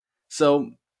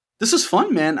 So this is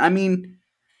fun, man. I mean,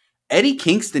 Eddie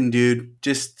Kingston, dude,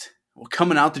 just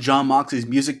coming out to Jon Moxley's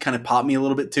music kind of popped me a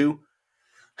little bit too.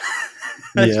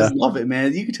 I just love it,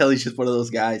 man. You can tell he's just one of those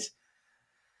guys.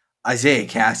 Isaiah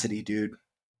Cassidy, dude.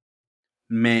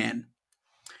 Man,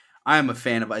 I am a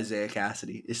fan of Isaiah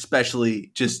Cassidy,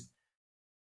 especially just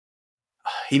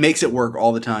he makes it work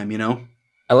all the time, you know?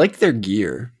 I like their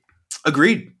gear.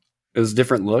 Agreed. It was a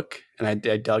different look, and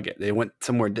I dug it. They went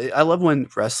somewhere. I love when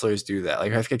wrestlers do that.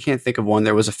 Like, I can't think of one.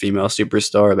 There was a female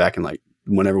superstar back in, like,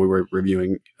 whenever we were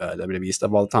reviewing WWE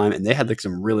stuff all the time, and they had, like,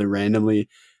 some really randomly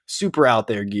super out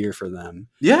there gear for them.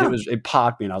 Yeah. It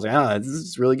popped me, and I was like, this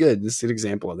is really good. This is an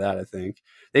example of that, I think.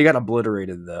 They got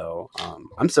obliterated, though.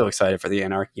 I'm so excited for the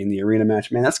Anarchy in the Arena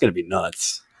match, man. That's going to be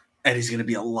nuts. Eddie's going to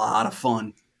be a lot of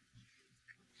fun.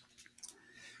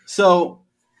 So,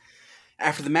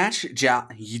 after the match,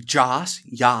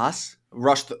 Yas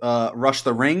rush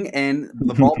the ring, and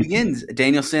the ball begins.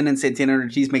 Danielson and Santana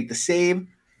Ortiz make the save.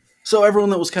 So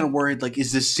everyone that was kind of worried, like,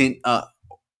 is this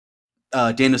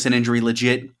Danielson injury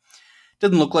legit?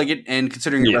 Doesn't look like it. And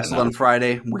considering it wrestled on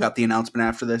Friday, we got the announcement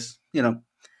after this. You know,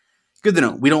 good to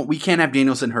know. We can't have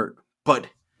Danielson hurt. But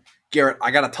Garrett, I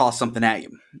got to toss something at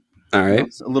you. All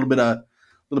right, a little bit of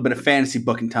fantasy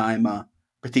booking time.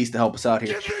 Batista, help us out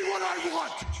here. Give me what I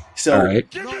want. So, all right.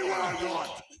 Give me what I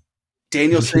want.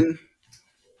 Danielson,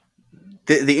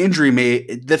 the injury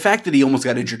the fact that he almost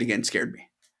got injured again scared me.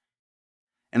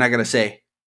 And I got to say,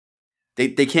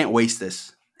 they can't waste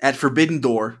this. At Forbidden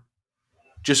Door,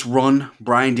 just run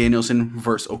Bryan Danielson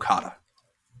versus Okada.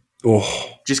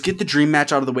 Oh. Just get the dream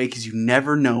match out of the way because you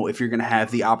never know if you're going to have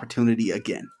the opportunity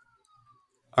again.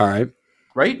 All right.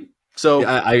 Right? So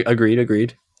yeah, I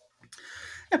agreed.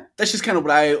 Yeah, that's just kind of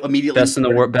what I immediately best in the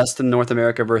world, best in North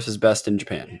America versus best in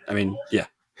Japan. I mean, yeah.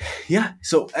 Yeah.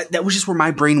 So that was just where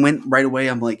my brain went right away.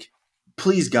 I'm like,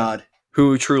 please, God.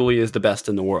 Who truly is the best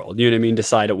in the world? You know what I mean?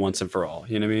 Decide it once and for all.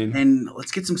 You know what I mean? And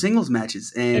let's get some singles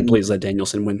matches. And please let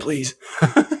Danielson win, please.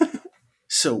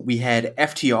 So we had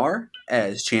FTR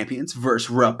as champions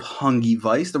versus Roppongi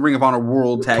Vice, the Ring of Honor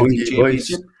World Tag Team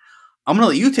Championship. I'm going to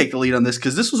let you take the lead on this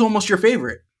because this was almost your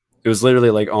favorite. It was literally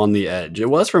like on the edge. It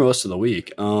was for most of the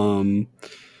week.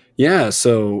 Yeah,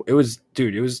 so it was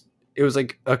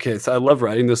like, okay, so I love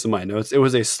writing this in my notes. It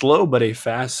was a slow but a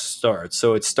fast start.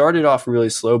 So it started off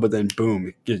really slow, but then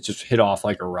boom, it just hit off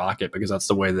like a rocket because that's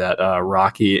the way that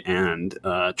Rocky and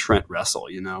Trent wrestle,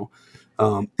 you know.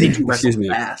 They do wrestle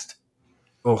fast.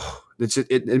 Oh, it's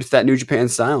that New Japan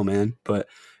style, man. But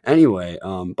anyway,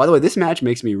 by the way, this match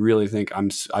makes me really think I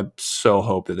so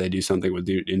hope that they do something with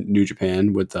New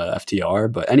Japan with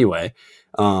FTR. But anyway,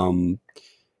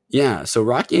 yeah. So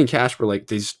Rocky and Cash were like,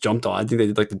 they just jumped on. I think they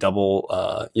did like the double,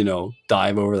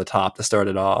 dive over the top to start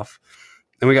it off.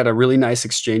 Then we got a really nice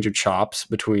exchange of chops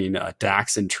between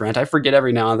Dax and Trent. I forget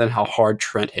every now and then how hard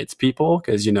Trent hits people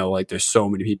because, like there's so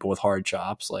many people with hard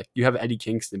chops. Like you have Eddie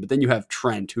Kingston, but then you have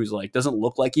Trent who's like doesn't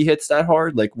look like he hits that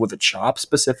hard, like with a chop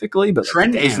specifically. But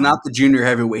Trent is not the junior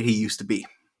heavyweight he used to be.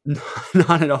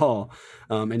 Not at all.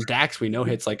 And Dax we know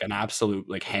hits like an absolute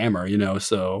like hammer,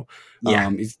 so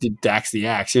he's Dax the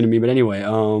Axe, you know what I mean? But anyway,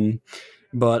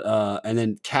 and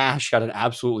then Cash got an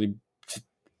absolutely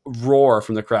roar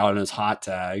from the crowd in his hot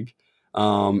tag,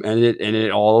 and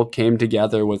it all came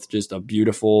together with just a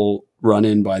beautiful run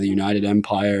in by the United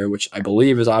Empire, which I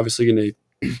believe is obviously going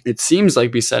to, it seems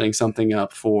like, be setting something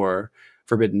up for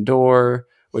Forbidden Door,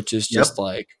 which is just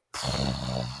like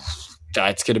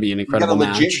it's going to be an incredible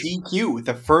match. Legit DQ,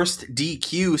 the first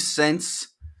DQ since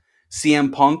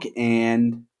CM Punk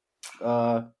and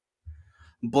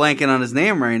blanking on his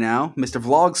name right now, Mr.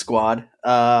 Vlog Squad.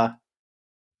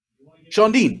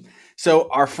 Sean Dean. So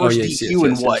our first DQ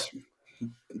in what?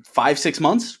 5-6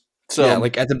 months? So yeah,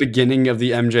 like at the beginning of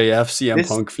the MJF CM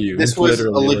Punk feud. This was a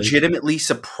legitimately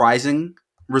surprising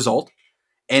result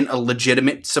and a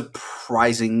legitimate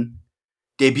surprising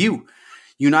debut.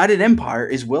 United Empire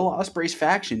is Will Ospreay's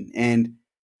faction, and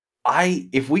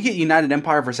if we get United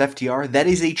Empire versus FTR, that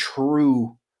is a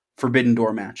true Forbidden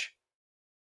Door match,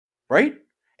 right?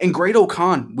 And Great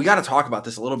O'Khan, we got to talk about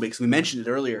this a little bit because we mentioned it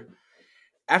earlier.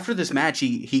 After this match,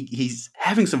 he's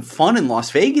having some fun in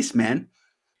Las Vegas, man.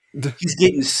 He's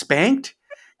getting spanked.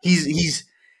 He's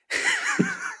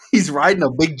he's riding a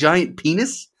big giant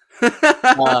penis. He's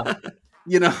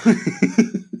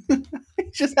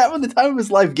just having the time of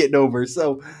his life getting over.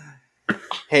 So,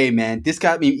 hey, man, this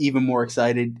got me even more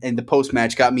excited, and the post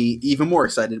match got me even more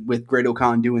excited with Great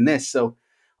O'Khan doing this. So,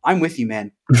 I'm with you,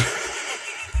 man.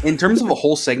 In terms of a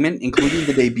whole segment, including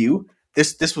the debut,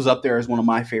 This was up there as one of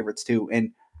my favorites too.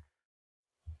 And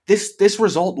this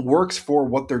result works for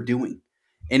what they're doing.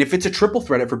 And if it's a triple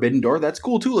threat at Forbidden Door, that's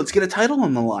cool too. Let's get a title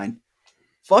on the line.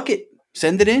 Fuck it.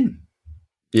 Send it in.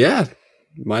 Yeah.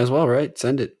 Might as well, right?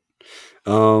 Send it.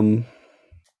 Bro,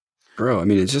 I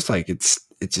mean, it's just like it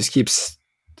just keeps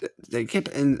they kept,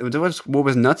 and what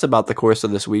was nuts about the course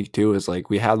of this week too is like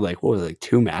we had like what was it, like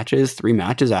 3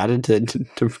 matches added to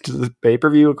the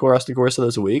pay-per-view across the course of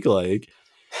this week, like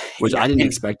which I didn't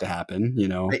expect to happen, you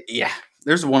know. Yeah.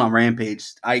 There's one on Rampage.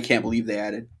 I can't believe they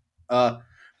added.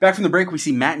 Back from the break, we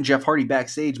see Matt and Jeff Hardy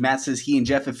backstage. Matt says he and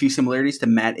Jeff have a few similarities to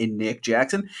Matt and Nick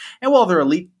Jackson. And while they're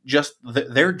elite,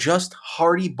 they're just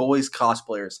Hardy Boys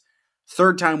cosplayers.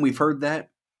 Third time we've heard that.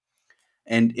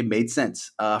 And it made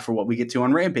sense for what we get to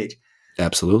on Rampage.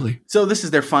 Absolutely. So this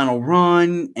is their final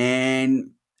run.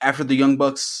 And after the Young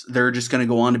Bucks, they're just going to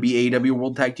go on to be AEW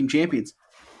World Tag Team Champions.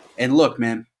 And look,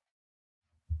 man.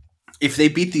 If they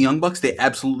beat the Young Bucks, they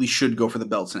absolutely should go for the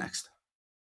belts next.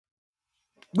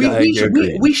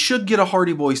 We should get a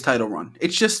Hardy Boys title run.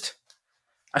 It's just...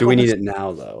 Do we need it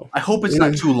now, though? I hope it's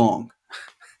not too long.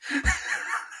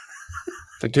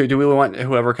 Like, do we want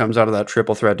whoever comes out of that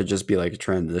triple threat to just be like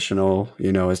transitional?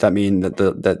 You know, does that mean that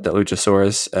the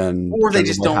Luchasaurus and or they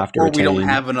just don't, or we don't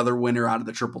have another winner out of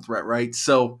the triple threat, right?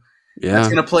 So yeah, that's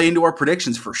going to play into our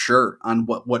predictions for sure on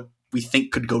what we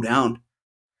think could go down.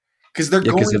 Because they're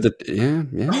going.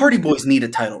 The Hardy Boys need a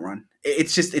title run.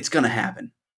 It's going to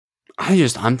happen.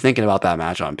 I'm thinking about that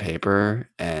match on paper,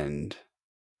 and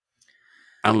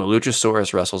I don't know.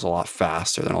 Luchasaurus wrestles a lot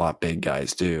faster than a lot of big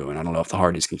guys do, and I don't know if the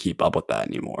Hardys can keep up with that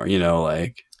anymore. You know,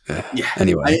 like yeah.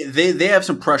 Anyway, they have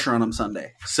some pressure on them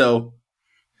Sunday. So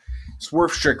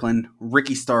Swerve Strickland,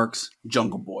 Ricky Starks,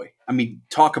 Jungle Boy. I mean,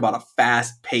 talk about a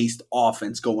fast-paced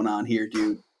offense going on here,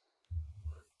 dude.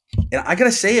 And I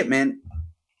gotta say it, man.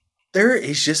 There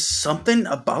is just something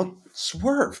about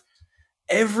Swerve.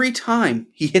 Every time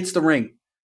he hits the ring,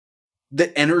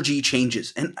 the energy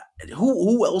changes. And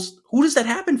who else? Who does that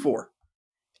happen for?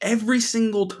 Every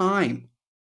single time.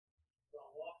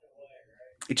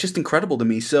 It's just incredible to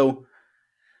me. So,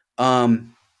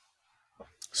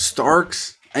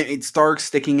 Starks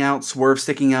sticking out, Swerve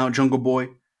sticking out, Jungle Boy,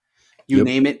 you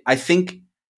name it. I think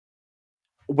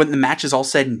when the match is all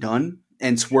said and done,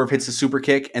 and Swerve hits the super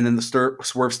kick, and then the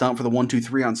Swerve stomp for the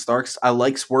 1-2-3 on Starks, I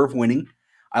like Swerve winning.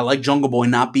 I like Jungle Boy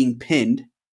not being pinned.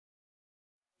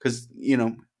 Because, you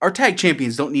know, our tag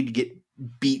champions don't need to get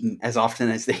beaten as often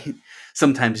as they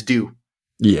sometimes do.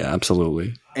 Yeah,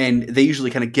 absolutely. And they usually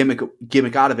kind of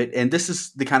gimmick out of it. And this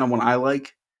is the kind of one I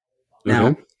like.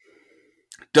 Now,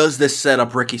 does this set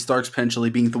up Ricky Starks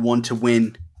potentially being the one to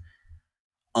win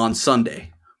on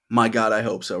Sunday? My God, I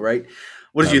hope so, right?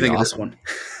 What did you think of this one?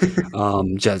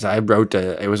 Jez, I wrote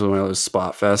it was one of those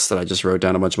spot fests that I just wrote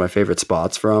down a bunch of my favorite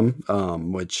spots from,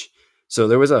 so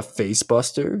there was a face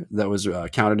buster that was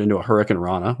counted into a Hurricane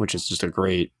Rana, which is just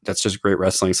great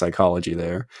wrestling psychology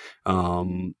there.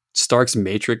 Starks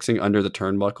matrixing under the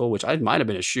turnbuckle, which I might have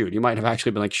been a shoot. He might have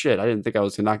actually been like, shit, I didn't think I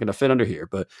was not going to fit under here,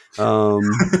 but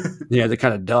yeah, they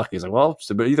kind of duck. He's like, well,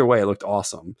 but either way, it looked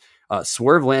awesome.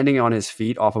 Swerve landing on his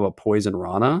feet off of a Poison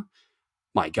Rana.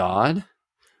 My God.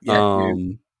 Yeah,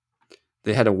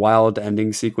 they had a wild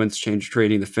ending sequence,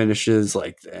 trading the finishes,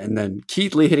 and then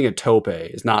Keith Lee hitting a tope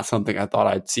is not something I thought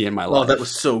I'd see in my life. Oh, that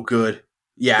was so good.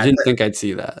 Yeah, I didn't think I'd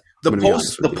see that.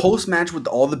 The post match with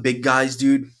all the big guys,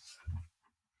 dude.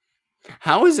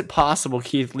 How is it possible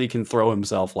Keith Lee can throw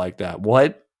himself like that?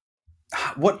 What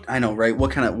I know, right?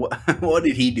 What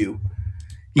did he do?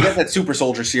 He got that super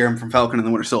soldier serum from Falcon and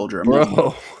the Winter Soldier,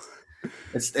 bro.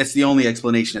 It's the only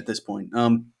explanation at this point.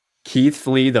 Keith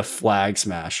Lee, the Flag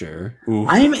Smasher. Oof.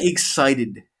 I am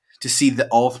excited to see that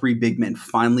all 3 big men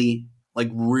finally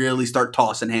really start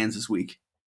tossing hands this week.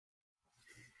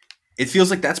 It feels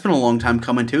like that's been a long time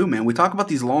coming too, man. We talk about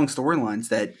these long storylines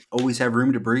that always have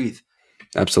room to breathe.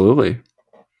 Absolutely.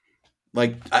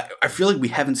 I feel like we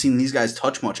haven't seen these guys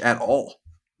touch much at all.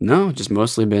 No, just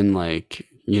mostly been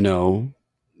kind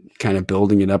of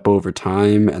building it up over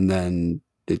time, and then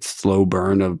it's slow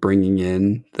burn of bringing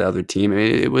in the other team. I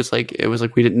mean, it was like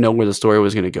we didn't know where the story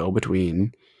was going to go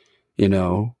between,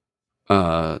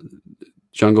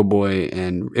 Jungle Boy,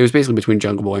 and it was basically between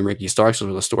Jungle Boy and Ricky Starks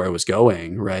where the story was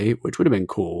going, right? Which would have been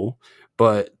cool.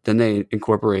 But then they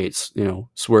incorporate,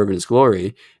 Swerve in his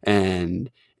glory,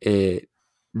 and it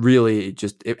really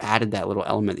it added that little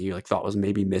element that you thought was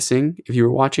maybe missing if you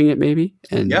were watching it, maybe.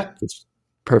 And yeah, it's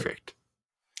perfect.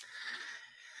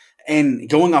 And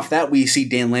going off that, we see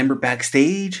Dan Lambert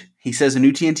backstage. He says a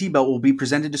new TNT belt will be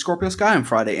presented to Scorpio Sky on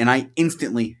Friday. And I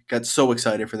instantly got so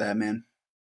excited for that, man.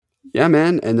 Yeah,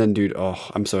 man. And then, dude,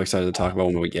 I'm so excited to talk about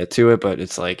when we get to it. But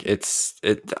it's like,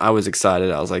 I was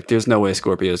excited. I was like, there's no way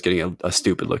Scorpio's getting a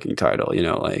stupid looking title,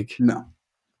 like. No.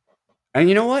 And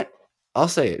you know what? I'll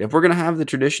say it. If we're gonna have the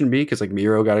tradition be, because like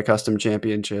Miro got a custom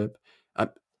championship,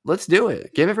 let's do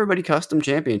it. Give everybody custom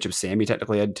championships. Sammy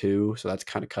technically had 2, so that's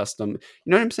kind of custom. You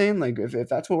know what I'm saying? Like, if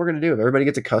that's what we're gonna do, if everybody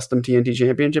gets a custom TNT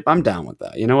championship, I'm down with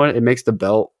that. You know what? It makes the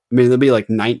belt. I mean, there'll be like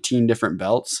 19 different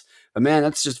belts, but man,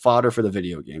 that's just fodder for the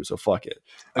video game. So fuck it.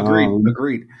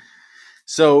 Agreed.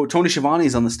 So Tony Schiavone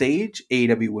is on the stage.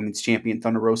 AEW Women's Champion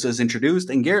Thunder Rosa is introduced,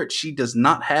 and Garrett, she does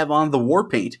not have on the war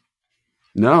paint.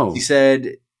 No. He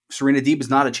said Serena Deeb is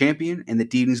not a champion, and that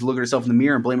Deeb needs to look at herself in the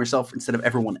mirror and blame herself instead of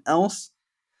everyone else.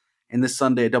 And this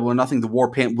Sunday at Double or Nothing, the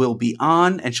war paint will be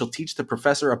on, and she'll teach the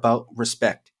professor about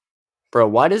respect. Bro,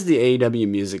 why does the AEW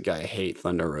music guy hate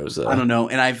Thunder Rosa? I don't know,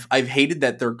 and I've hated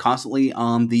that they're constantly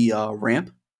on the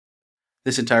ramp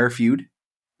this entire feud.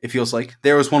 It feels like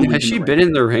there was one. Has she been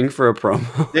in the ring for a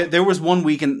promo? There was one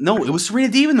week, and no, it was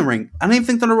Serena Deeb in the ring. I don't even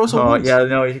think Thunder Rosa was. Yeah,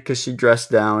 no, because she dressed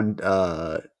down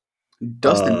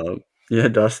Dustin.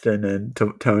 Dustin and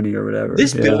Tony or whatever.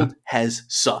 This build has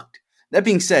sucked. That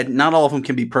being said, not all of them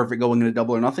can be perfect going into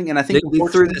Double or Nothing, and I think they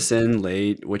threw this in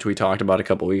late, which we talked about a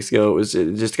couple weeks ago. It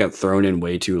just got thrown in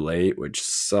way too late, which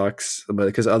sucks. But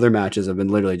because other matches have been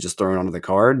literally just thrown onto the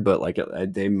card, but like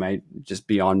they might just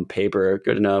be on paper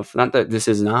good enough. Not that this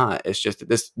is not. It's just that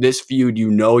this feud,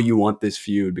 you want this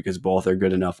feud because both are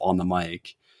good enough on the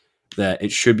mic that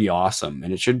it should be awesome,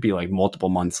 and it should be like multiple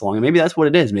months long. And maybe that's what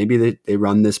it is. Maybe they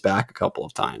run this back a couple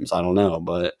of times. I don't know,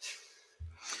 but.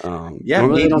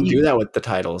 Normally they don't do that with the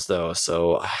titles though,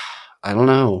 so I don't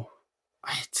know.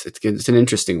 It's good. It's an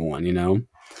interesting one,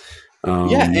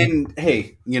 and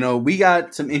hey, we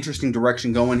got some interesting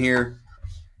direction going here.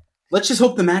 Let's just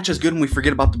hope the match is good and we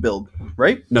forget about the build,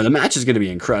 right? No, the match is going to be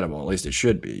incredible. At least it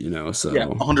should be, So yeah,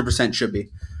 100% should be.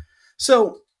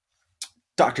 So,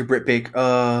 Dr. Britt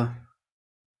Baker,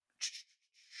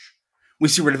 we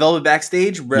see Red Velvet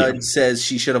backstage. Red says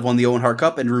she should have won the Owen Hart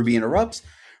Cup, and Ruby interrupts.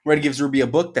 Red gives Ruby a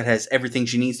book that has everything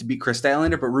she needs to beat Chris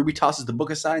Statlander, but Ruby tosses the book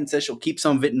aside and says she'll keep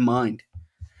some of it in mind.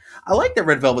 I like that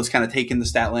Red Velvet's kind of taking the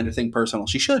Statlander thing personal.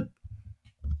 She should.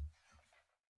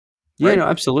 Yeah, right? No,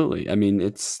 absolutely. I mean,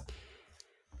 it's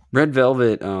Red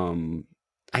Velvet.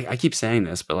 I keep saying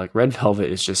this, but like Red Velvet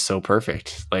is just so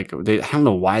perfect. Like I don't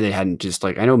know why they hadn't just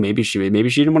like, I know maybe she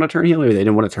didn't want to turn heel, maybe they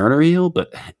didn't want to turn her heel,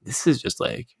 but this is just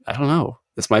like, I don't know.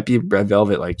 This might be Red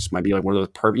Velvet, like just might be like one of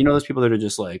those those people that are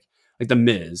just like the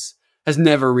Miz has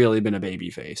never really been a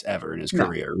babyface ever in his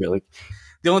career. Really,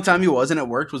 the only time he wasn't it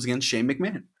worked was against Shane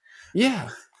McMahon. Yeah,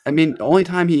 I mean, the only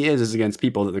time he is against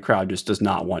people that the crowd just does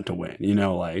not want to win.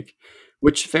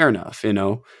 Which fair enough.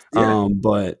 Yeah.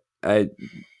 But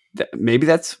maybe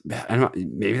that's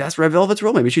maybe that's Red Velvet's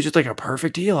role. Maybe she's just like a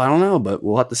perfect heel. I don't know, but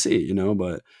we'll have to see.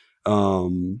 But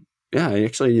yeah, I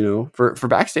actually, for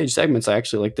backstage segments, I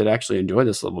actually did enjoy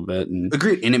this a little bit. And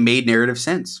agreed, and it made narrative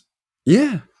sense.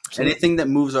 Yeah. Anything that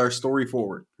moves our story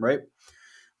forward, right?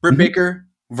 Britt Baker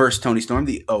versus Toni Storm,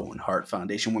 the Owen Hart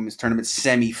Foundation Women's Tournament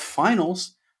semifinals.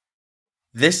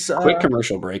 This quick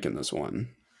commercial break in this one.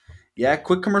 Yeah,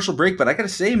 quick commercial break, but I gotta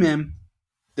say, man,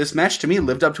 this match to me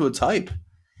lived up to its hype.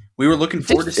 We were looking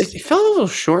forward to. It felt a little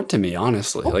short to me,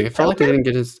 honestly. It felt like they didn't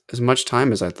get as much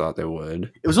time as I thought they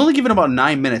would. It was only given about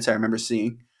 9 minutes. I remember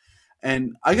seeing,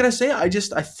 and I gotta say, I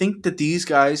think that these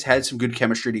guys had some good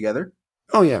chemistry together.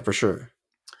 Oh yeah, for sure.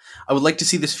 I would like to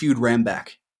see this feud ram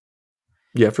back.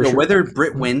 Yeah, for sure. Whether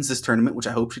Britt wins this tournament, which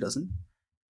I hope she doesn't,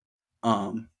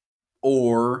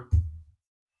 or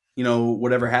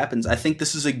whatever happens, I think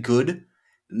this is a good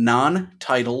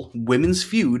non-title women's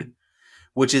feud,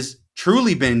 which has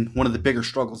truly been one of the bigger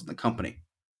struggles in the company.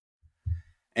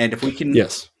 And if we can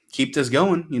keep this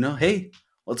going, hey,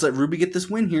 let's let Ruby get this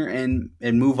win here and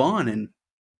move on. And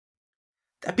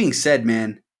that being said,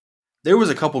 man, there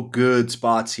was a couple good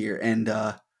spots here, and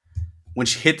when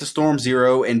she hit the Storm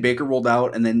Zero and Baker rolled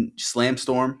out and then slammed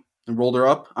Storm and rolled her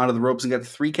up onto the ropes and got the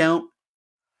 3 count,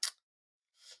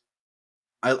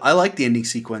 I like the ending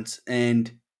sequence. And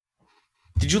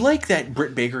did you like that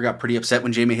Britt Baker got pretty upset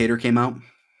when Jamie Hayter came out?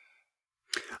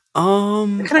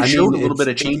 It kind of showed a little bit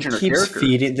of change in her character.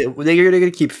 They're going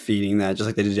to keep feeding that, just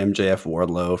like they did MJF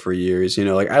Wardlow for years. I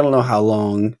don't know how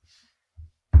long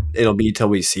it'll be till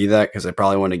we see that, because I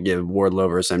probably want to give Wardlow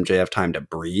versus MJF time to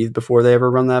breathe before they ever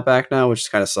run that back now,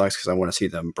 which kind of sucks because I want to see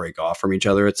them break off from each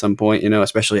other at some point,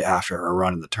 especially after her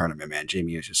run in the tournament, man.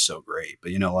 Jamie is just so great.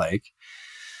 But,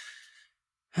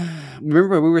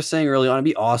 remember we were saying early on, it'd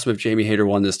be awesome if Jamie Hayter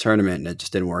won this tournament and it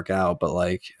just didn't work out, but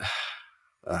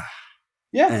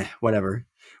whatever.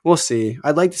 we'll see.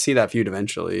 I'd like to see that feud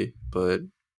eventually, but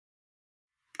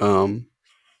it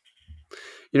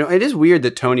is weird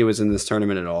that Toni was in this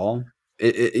tournament at all.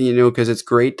 Because it's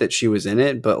great that she was in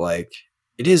it, but like,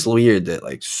 it is weird that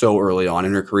like so early on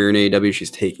in her career in AEW, she's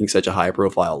taking such a high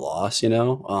profile loss.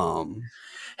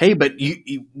 Hey, but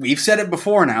we've said it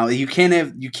before. Now you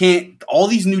can't. All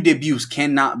these new debuts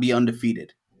cannot be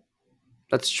undefeated.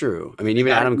 That's true. I mean,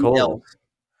 even Adam Cole. L's.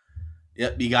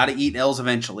 Yep, you got to eat L's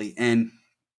eventually, and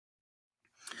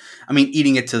I mean,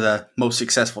 eating it to the most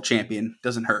successful champion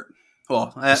doesn't hurt.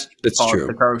 Well, that's true.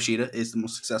 Hikaru Shida is the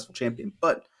most successful champion,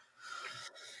 but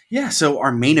yeah. So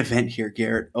our main event here,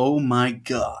 Garrett. Oh my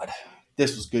God,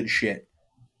 this was good shit.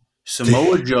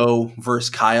 Samoa Joe versus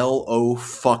Kyle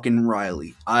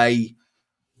O'Fucking-Riley. I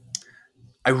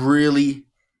really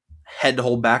had to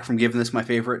hold back from giving this my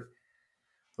favorite,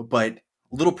 but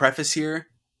little preface here.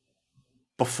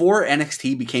 Before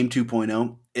NXT became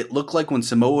 2.0, it looked like when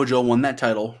Samoa Joe won that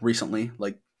title recently,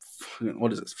 like,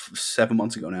 what is it, 7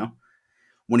 months ago now,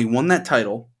 when he won that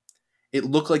title, it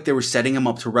looked like they were setting him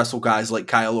up to wrestle guys like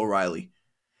Kyle O'Reilly.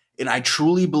 And I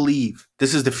truly believe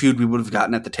this is the feud we would have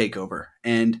gotten at the TakeOver.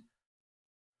 And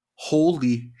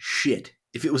holy shit,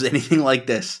 if it was anything like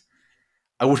this,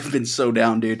 I would have been so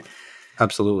down, dude.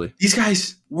 Absolutely. These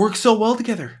guys work so well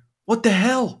together. What the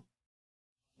hell?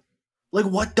 Like,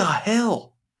 what the hell?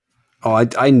 Oh,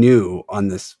 I knew on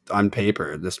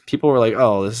paper, people were like,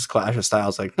 oh, this is Clash of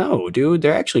Styles. Like, no, dude,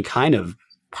 they're actually kind of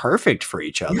perfect for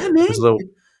each other. Yeah, man.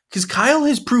 Because Kyle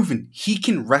has proven he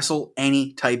can wrestle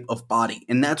any type of body,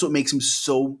 and that's what makes him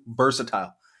so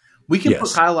versatile. We can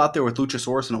put Kyle out there with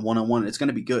Luchasaurus in a one-on-one, and it's going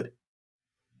to be good.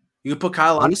 You can put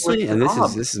Kyle honestly, and this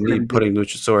is me putting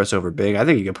Luchasaurus over big. I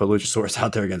think you can put Luchasaurus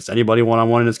out there against anybody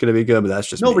one-on-one, and it's going to be good. But that's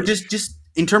just me. But just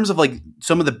in terms of like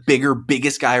some of the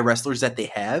biggest guy wrestlers that they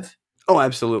have. Oh,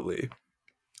 absolutely.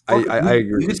 I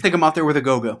agree. You can stick him out there with a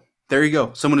go-go. There you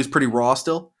go. Someone who's pretty raw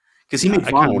still, because he made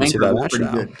Von Wanker look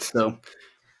pretty good. So,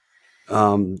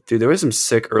 dude, there was some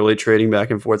sick early trading back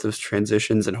and forth of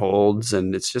transitions and holds,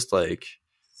 and it's just like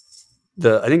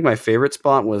I think my favorite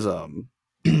spot was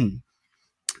the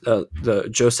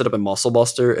Joe set up a muscle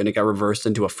buster and it got reversed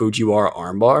into a Fujiwara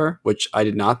armbar, which I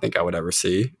did not think I would ever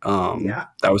see.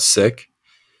 That was sick.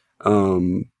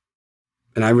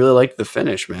 And I really liked the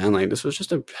finish, man. Like, this was just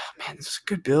this is a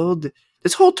good build.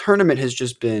 This whole tournament has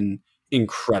just been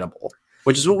incredible,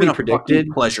 which is what we predicted.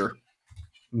 Pleasure.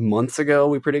 Months ago,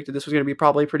 we predicted this was going to be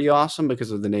probably pretty awesome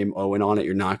because of the name Owen on it.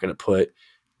 You're not going to put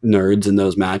nerds in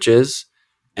those matches,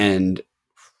 and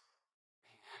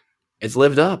it's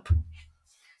lived up.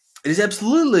 It is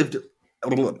absolutely lived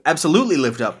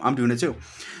up. I'm doing it too.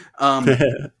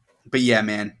 But yeah,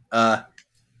 man.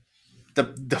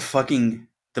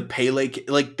 The Pele,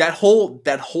 like that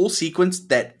whole sequence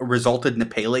that resulted in the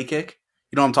Pele kick.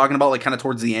 You know what I'm talking about? Like kind of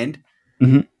towards the end.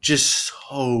 Mm-hmm. Just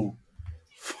so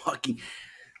fucking.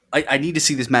 I need to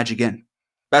see this match again.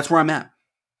 That's where I'm at.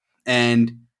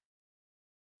 And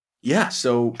yeah,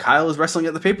 so Kyle is wrestling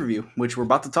at the pay-per-view, which we're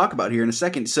about to talk about here in a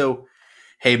second. So,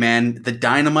 hey man, the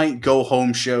Dynamite Go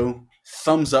Home show.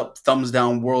 Thumbs up, thumbs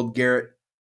down, World Garrett.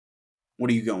 What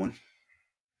are you going?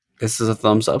 This is a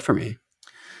thumbs up for me.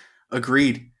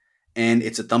 Agreed. And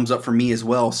it's a thumbs up for me as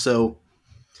well. So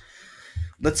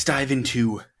let's dive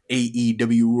into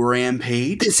AEW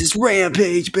Rampage. This is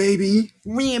Rampage, baby.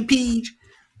 Rampage.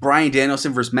 Bryan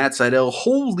Danielson versus Matt Sydal.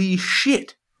 Holy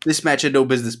shit. This match had no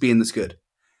business being this good.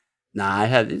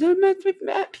 Nah,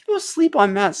 people sleep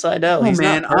on Matt Sydal. Oh,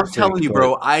 man, I'm telling you,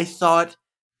 bro. I thought...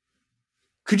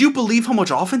 Could you believe how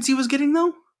much offense he was getting,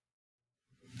 though?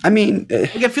 I mean...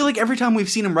 I feel like every time we've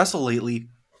seen him wrestle lately,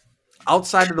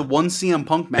 outside of the one CM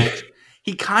Punk match,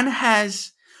 he kind of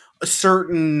has a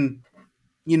certain,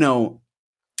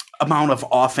 amount of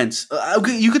offense.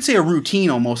 You could say a routine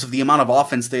almost of the amount of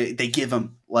offense they give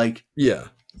him. Like, yeah.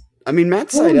 I mean, Matt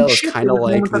Sydal is kind of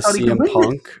like the CM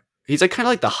Punk. He's like kind of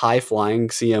like the high flying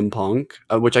CM Punk,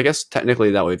 which I guess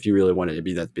technically that way, if you really wanted to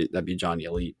be that'd be Johnny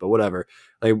Elite, but whatever.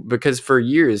 Like, because for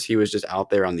years he was just out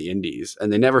there on the indies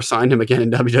and they never signed him again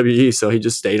in WWE. So he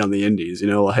just stayed on the indies,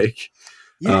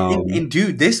 Yeah, and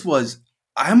dude,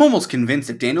 I'm almost convinced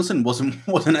if Danielson wasn't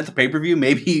at the pay-per-view,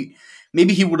 maybe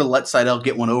he would have let Sydal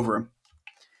get one over him.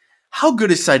 How good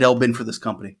has Sydal been for this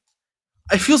company?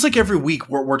 It feels like every week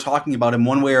we're talking about him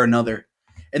one way or another,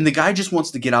 and the guy just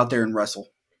wants to get out there and wrestle.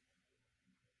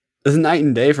 It's night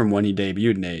and day from when he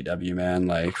debuted in AEW, man.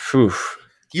 Like, whew.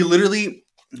 He literally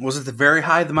was at the very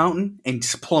high of the mountain and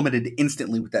just plummeted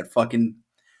instantly with that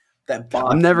body.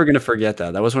 I'm never going to forget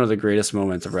that. That was one of the greatest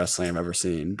moments of wrestling I've ever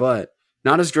seen, but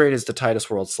not as great as the Titus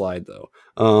World slide, though.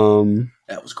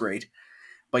 That was great.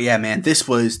 But yeah, man, this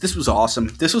was awesome.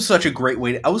 This was such a great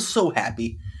way. I was so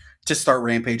happy to start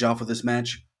Rampage off with this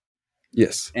match.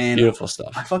 Yes, and beautiful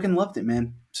stuff. I fucking loved it,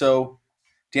 man. So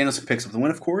Danielson picks up the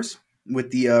win, of course,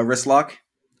 with the wrist lock.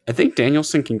 I think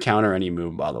Danielson can counter any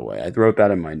move, by the way. I wrote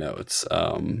that in my notes.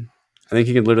 I think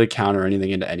he can literally counter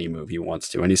anything into any move he wants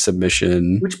to, any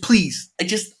submission. Which, please, I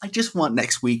just want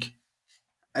next week.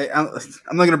 I'm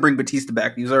not going to bring Batista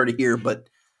back. He was already here, but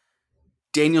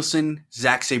Danielson,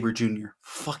 Zack Sabre Jr.,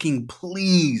 fucking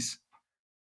please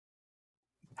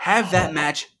have that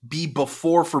match be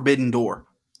before Forbidden Door.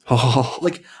 Oh.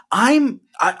 Like, I'm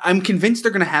convinced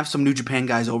they're going to have some New Japan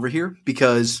guys over here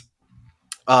because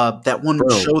that one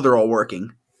show they're all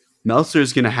working.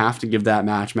 Meltzer's going to have to give that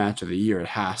match of the year. It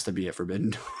has to be at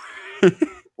Forbidden Door.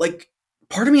 Like,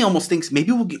 part of me almost thinks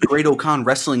maybe we'll get Great-O-Khan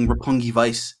wrestling Roppongi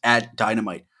Vice at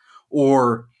Dynamite,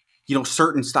 or, you know,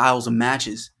 certain styles of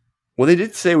matches. Well, they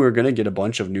did say we were going to get a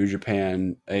bunch of New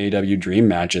Japan AEW Dream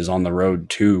matches on the road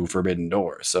to Forbidden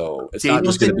Door, so it's not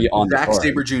just going to be on the card. Zack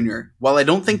Sabre Jr. While I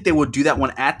don't think they would do that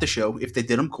one at the show, if they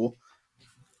did them, cool.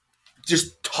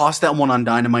 Just toss that one on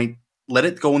Dynamite, let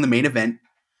it go in the main event,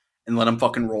 and let them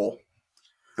fucking roll.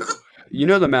 You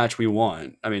know the match we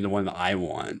want, I mean the one that I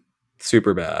want,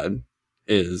 super bad,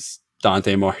 is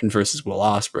Dante Martin versus Will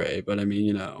Ospreay, but I mean,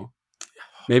 you know,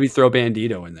 maybe throw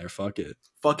Bandito in there, fuck it.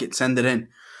 Fuck it, send it in.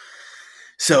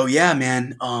 So yeah,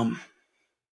 man,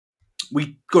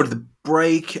 we go to the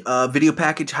break, video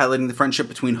package highlighting the friendship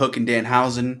between Hook and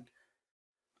Danhausen.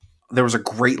 There was a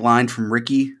great line from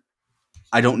Ricky.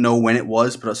 I don't know when it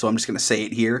was, but so I'm just going to say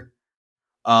it here.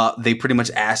 They pretty much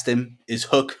asked him, is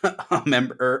Hook a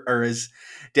member, or is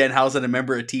Danhausen a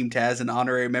member of Team Taz, an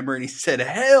honorary member? And he said,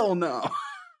 hell no.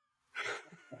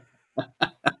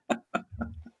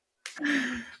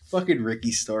 Fucking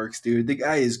Ricky Starks, dude. The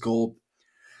guy is gold.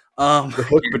 The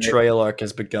Hook betrayal arc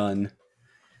has begun.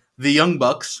 The Young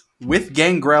Bucks, with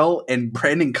Gangrel and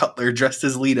Brandon Cutler dressed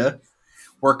as Lita,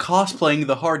 were cosplaying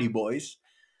the Hardy Boys.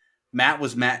 Matt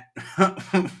was Matt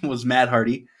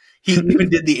Hardy. He even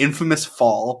did the infamous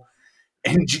fall,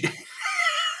 and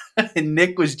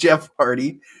Nick was Jeff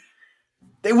Hardy.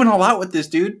 They went all out with this,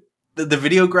 dude. The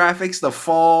video graphics, the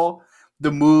fall,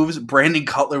 the moves. Brandon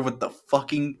Cutler with the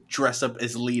fucking dress up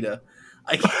as Lita.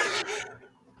 I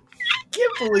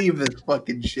can't believe this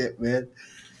fucking shit, man.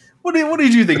 What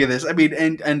did you think of this? I mean,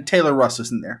 and Taylor Russ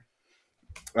was in there.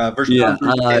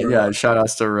 Shout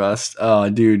outs to Rust. Oh,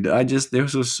 dude,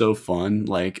 this was so fun.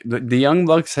 Like the Young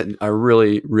Bucks are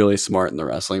really, really smart in the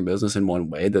wrestling business in one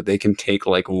way, that they can take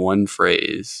like one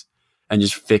phrase and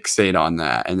just fixate on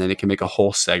that, and then it can make a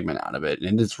whole segment out of it,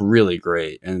 and it's really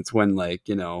great. And it's when, like,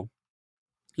 you know,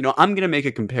 I'm gonna make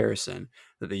a comparison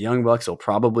that the Young Bucks will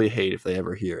probably hate if they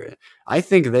ever hear it. I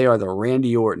think they are the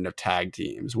Randy Orton of tag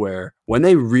teams, where when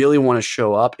they really want to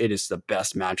show up, it is the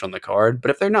best match on the card. But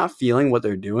if they're not feeling what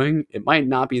they're doing, it might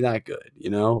not be that good,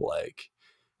 you know, like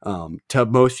to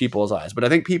most people's eyes. But I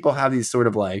think people have these sort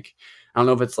of like, I don't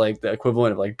know if it's like the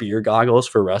equivalent of like beer goggles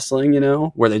for wrestling, you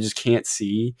know, where they just can't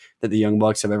see that the Young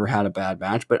Bucks have ever had a bad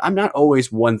match. But I'm not always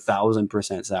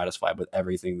 1000% satisfied with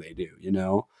everything they do, you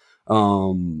know?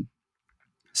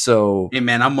 So, hey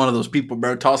man, I'm one of those people,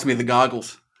 bro. Toss me the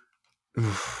goggles.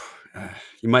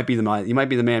 You might be the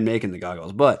man making the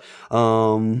goggles, but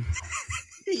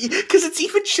because it's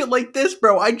even shit like this,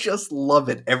 bro. I just love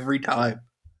it every time.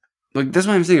 Like, that's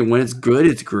what I'm saying. When it's good,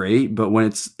 it's great, but when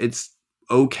it's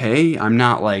okay, I'm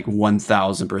not like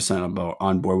 1000%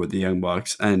 on board with the Young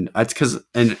Bucks, and that's because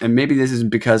and maybe this is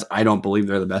because I don't believe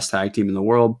they're the best tag team in the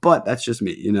world, but that's just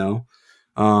me, you know.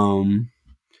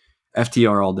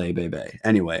 FTR all day, baby.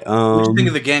 Anyway, what do you think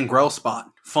of the Gangrel spot?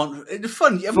 Fun.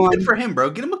 Yeah, good for him,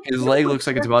 bro. Get him. His leg looks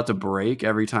like it's about to break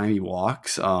every time he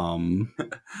walks.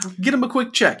 Get him a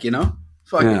quick check, you know.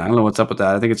 I don't know what's up with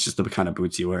that. I think it's just the kind of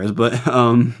boots he wears, but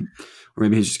or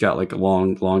maybe he's just got like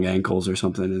long ankles or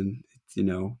something, and you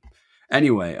know.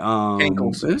 Anyway,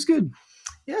 ankles. It was good.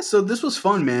 Yeah, so this was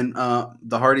fun, man.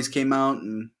 The Hardys came out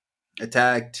and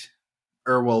attacked,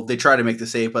 or well, they tried to make the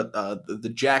save, but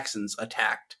the Jacksons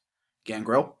attacked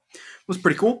Gangrel. It was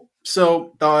pretty cool.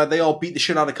 So they all beat the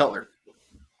shit out of Cutler.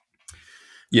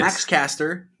 Yes. Max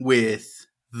Caster with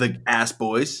the Ass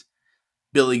Boys,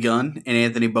 Billy Gunn, and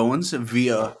Anthony Bowens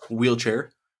via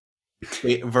wheelchair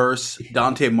versus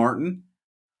Dante Martin.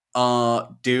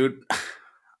 Dude,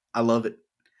 I love it.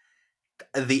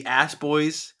 The Ass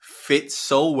Boys fit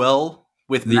so well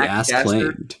with the Max ass Caster.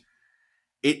 claimed.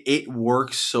 It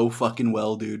works so fucking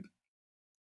well, dude.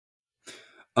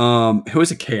 It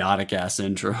was a chaotic ass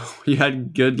intro. You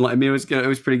had good. I mean, it was good. It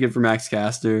was pretty good for Max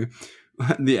Caster.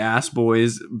 The Ass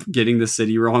Boys getting the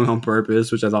city wrong on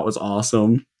purpose, which I thought was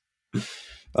awesome.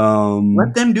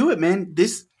 Let them do it, man.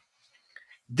 This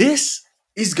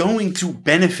is going to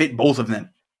benefit both of them.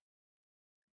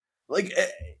 Like,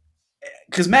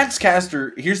 because Max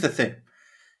Caster, here's the thing.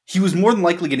 He was more than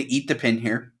likely going to eat the pin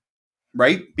here,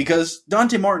 right? Because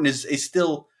Dante Martin is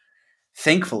still,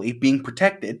 thankfully, being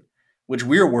protected, which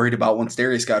we were worried about once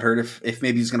Darius got hurt, if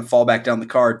maybe he's going to fall back down the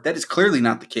card. That is clearly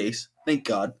not the case. Thank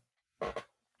God.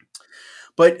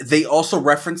 But they also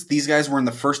referenced these guys were in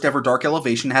the first ever Dark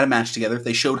Elevation, had a match together.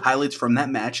 They showed highlights from that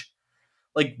match.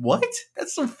 Like, what?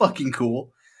 That's so fucking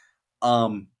cool.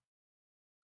 I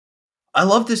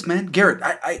love this, man. Garrett,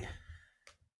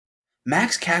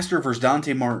 Max Caster versus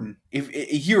Dante Martin. If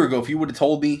a year ago, if you would have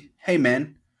told me, hey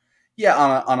man, yeah,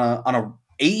 on a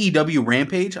AEW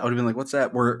Rampage, I would have been like, what's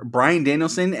that? Where Bryan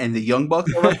Danielson and the Young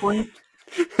Bucks are wrestling?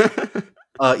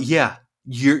 Yeah,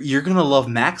 you're gonna love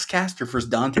Max Caster versus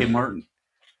Dante Martin.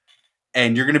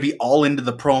 And you're gonna be all into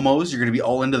the promos, you're gonna be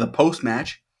all into the post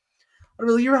match. I'd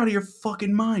be like, you're out of your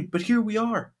fucking mind. But here we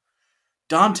are.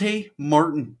 Dante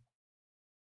Martin.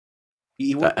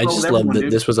 I just love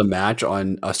that this was a match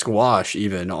on a squash,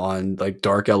 even on like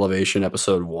Dark Elevation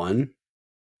episode 1,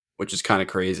 which is kind of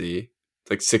crazy. It's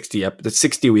like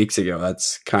 60 weeks ago.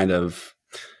 That's kind of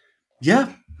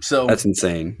So that's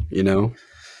insane, you know.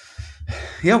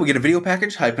 Yeah, we get a video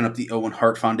package hyping up the Owen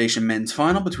Hart Foundation men's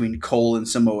final between Cole and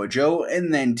Samoa Joe,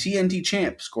 and then TNT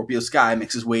champ Scorpio Sky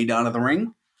makes his way down to the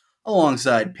ring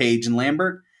alongside Paige and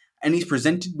Lambert, and he's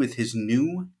presented with his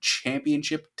new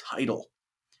championship title.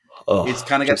 It's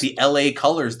kind of got the LA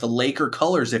colors, the Laker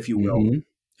colors, if you will. Mm-hmm.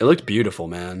 It looked beautiful,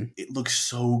 man. It looks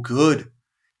so good.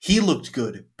 He looked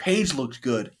good. Paige looked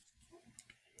good.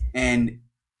 And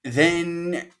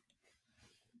then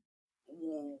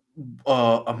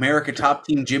America Top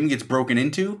Team Gym gets broken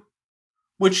into,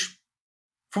 which,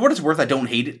 for what it's worth, I don't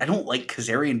hate it. I don't like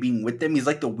Kazarian being with them. He's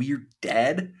like the weird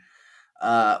dad.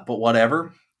 But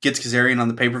whatever. Gets Kazarian on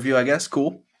the pay-per-view, I guess.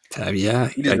 Cool. Yeah,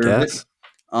 I guess.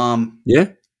 Yeah.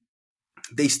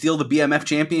 They steal the BMF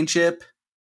championship.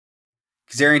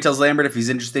 Kazarian tells Lambert if he's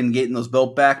interested in getting those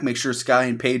belts back, make sure Sky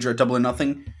and Paige are at Double or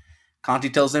Nothing. Conti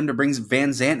tells them to bring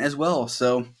Van Zant as well.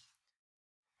 So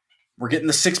we're getting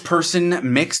the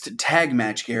 6-person mixed tag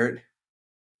match, Garrett.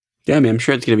 Yeah, I mean, I'm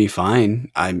sure it's going to be fine.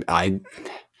 I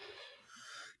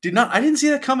didn't see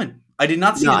that coming. I did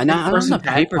not see that. No, not on the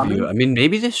pay-per-view. I mean,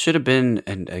 maybe this should have been,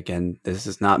 and again, this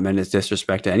is not meant as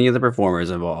disrespect to any of the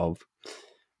performers involved.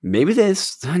 Maybe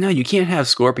you can't have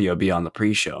Scorpio be on the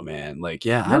pre-show, man. Like,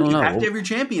 yeah, I don't know. You have to have your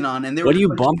champion on. And what do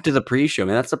you bump to the pre-show? I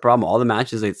mean, that's the problem. All the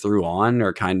matches they threw on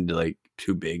are kind of like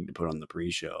too big to put on the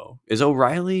pre-show. Is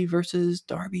O'Reilly versus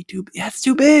Darby too big? Yeah, it's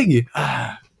too big.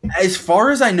 As far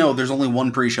as I know, there's only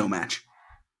one pre-show match.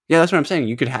 Yeah, that's what I'm saying.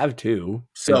 You could have two.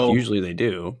 So usually they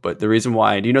do. But do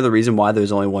you know the reason why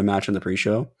there's only one match on the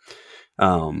pre-show?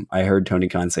 I heard Tony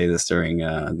Khan say this during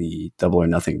the Double or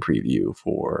Nothing preview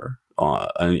for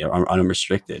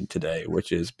Unrestricted today,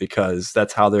 which is because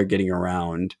that's how they're getting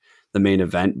around the main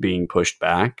event being pushed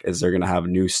back, is they're going to have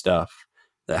new stuff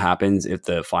that happens if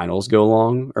the finals go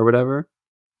long or whatever.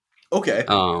 Okay.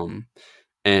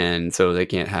 And so they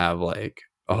can't have like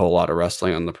a whole lot of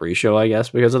wrestling on the pre-show, I guess,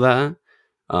 because of that.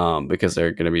 Because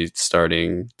they're going to be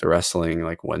starting the wrestling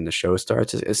like when the show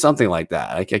starts. It's something like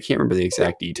that. I can't remember the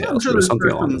exact details. I'm sure there's something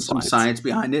along those lines. Science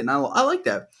behind it, and I like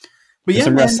that. But there's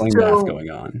some wrestling math going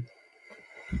on.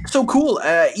 So cool.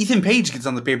 Ethan Page gets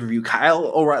on the pay-per-view.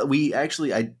 Kyle O'Reilly. I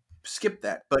skipped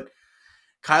that, but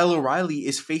Kyle O'Reilly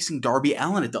is facing Darby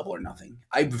Allin at Double or Nothing.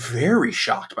 I'm very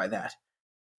shocked by that.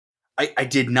 I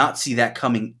did not see that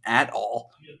coming at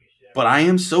all, but I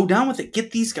am so down with it.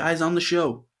 Get these guys on the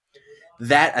show.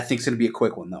 That, I think, is going to be a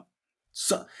quick one, though.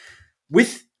 So,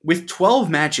 with 12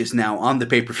 matches now on the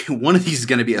pay-per-view, one of these is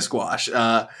going to be a squash.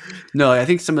 No, I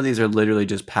think some of these are literally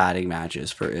just padding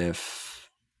matches for if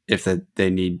they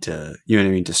need to, you know what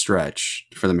I mean, to stretch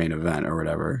for the main event or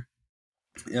whatever.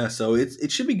 Yeah, so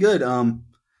it should be good. Other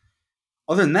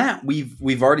than that,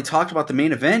 we've already talked about the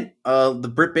main event.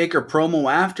 The Britt Baker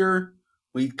promo after,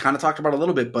 we kind of talked about a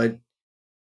little bit, but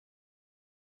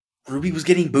Ruby was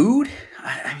getting booed.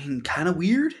 I mean, kind of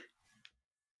weird,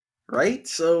 right?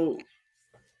 So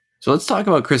let's talk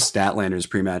about Chris Statlander's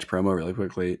pre-match promo really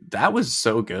quickly. That was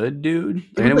so good, dude.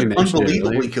 It was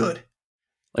unbelievably good.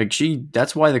 Like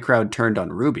that's why the crowd turned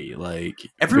on Ruby. Like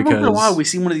every once in a while, we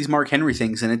see one of these Mark Henry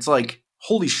things, and it's like,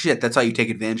 holy shit, that's how you take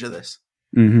advantage of this.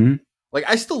 Mm-hmm. Like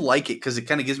I still like it because it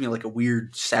kind of gives me like a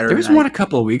weird Saturday. There was one a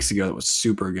couple of weeks ago that was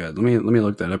super good. Let me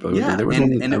look that up. Yeah, there was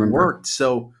and it worked.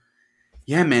 So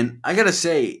yeah, man, I gotta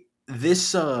say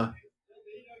this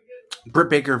Britt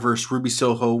Baker versus Ruby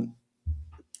Soho,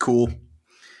 cool.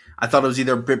 I thought it was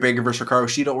either Britt Baker versus Hikaru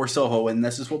Shida or Soho, and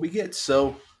this is what we get.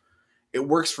 So it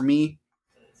works for me.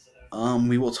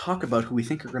 We will talk about who we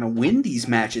think are going to win these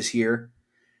matches here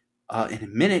in a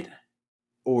minute.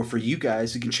 Or for you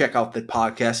guys, you can check out the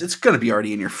podcast. It's going to be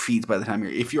already in your feeds by the time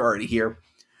if you're already here.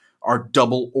 Our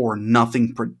double or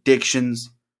nothing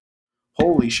predictions.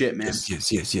 Holy shit, man.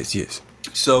 Yes.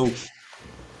 So,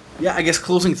 yeah, I guess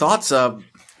closing thoughts.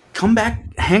 Come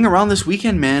back, hang around this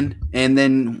weekend, man. And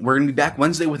then we're going to be back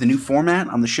Wednesday with a new format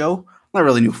on the show. Not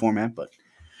really new format, but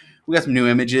we got some new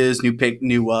images,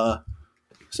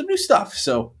 some new stuff.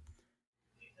 So,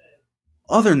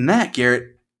 other than that,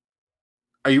 Garrett,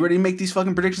 are you ready to make these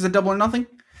fucking predictions at double or nothing?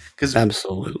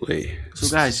 Absolutely. So,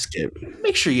 guys,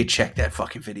 make sure you check that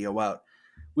fucking video out.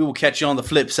 We will catch you on the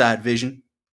flip side, Vision.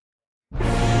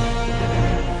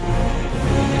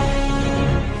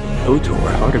 Go to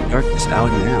our Heart of Darkness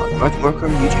out now. Darth Marker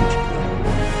YouTube channel.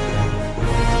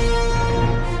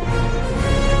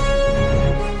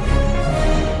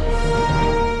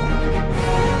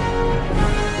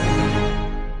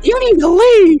 You need to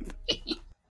leave!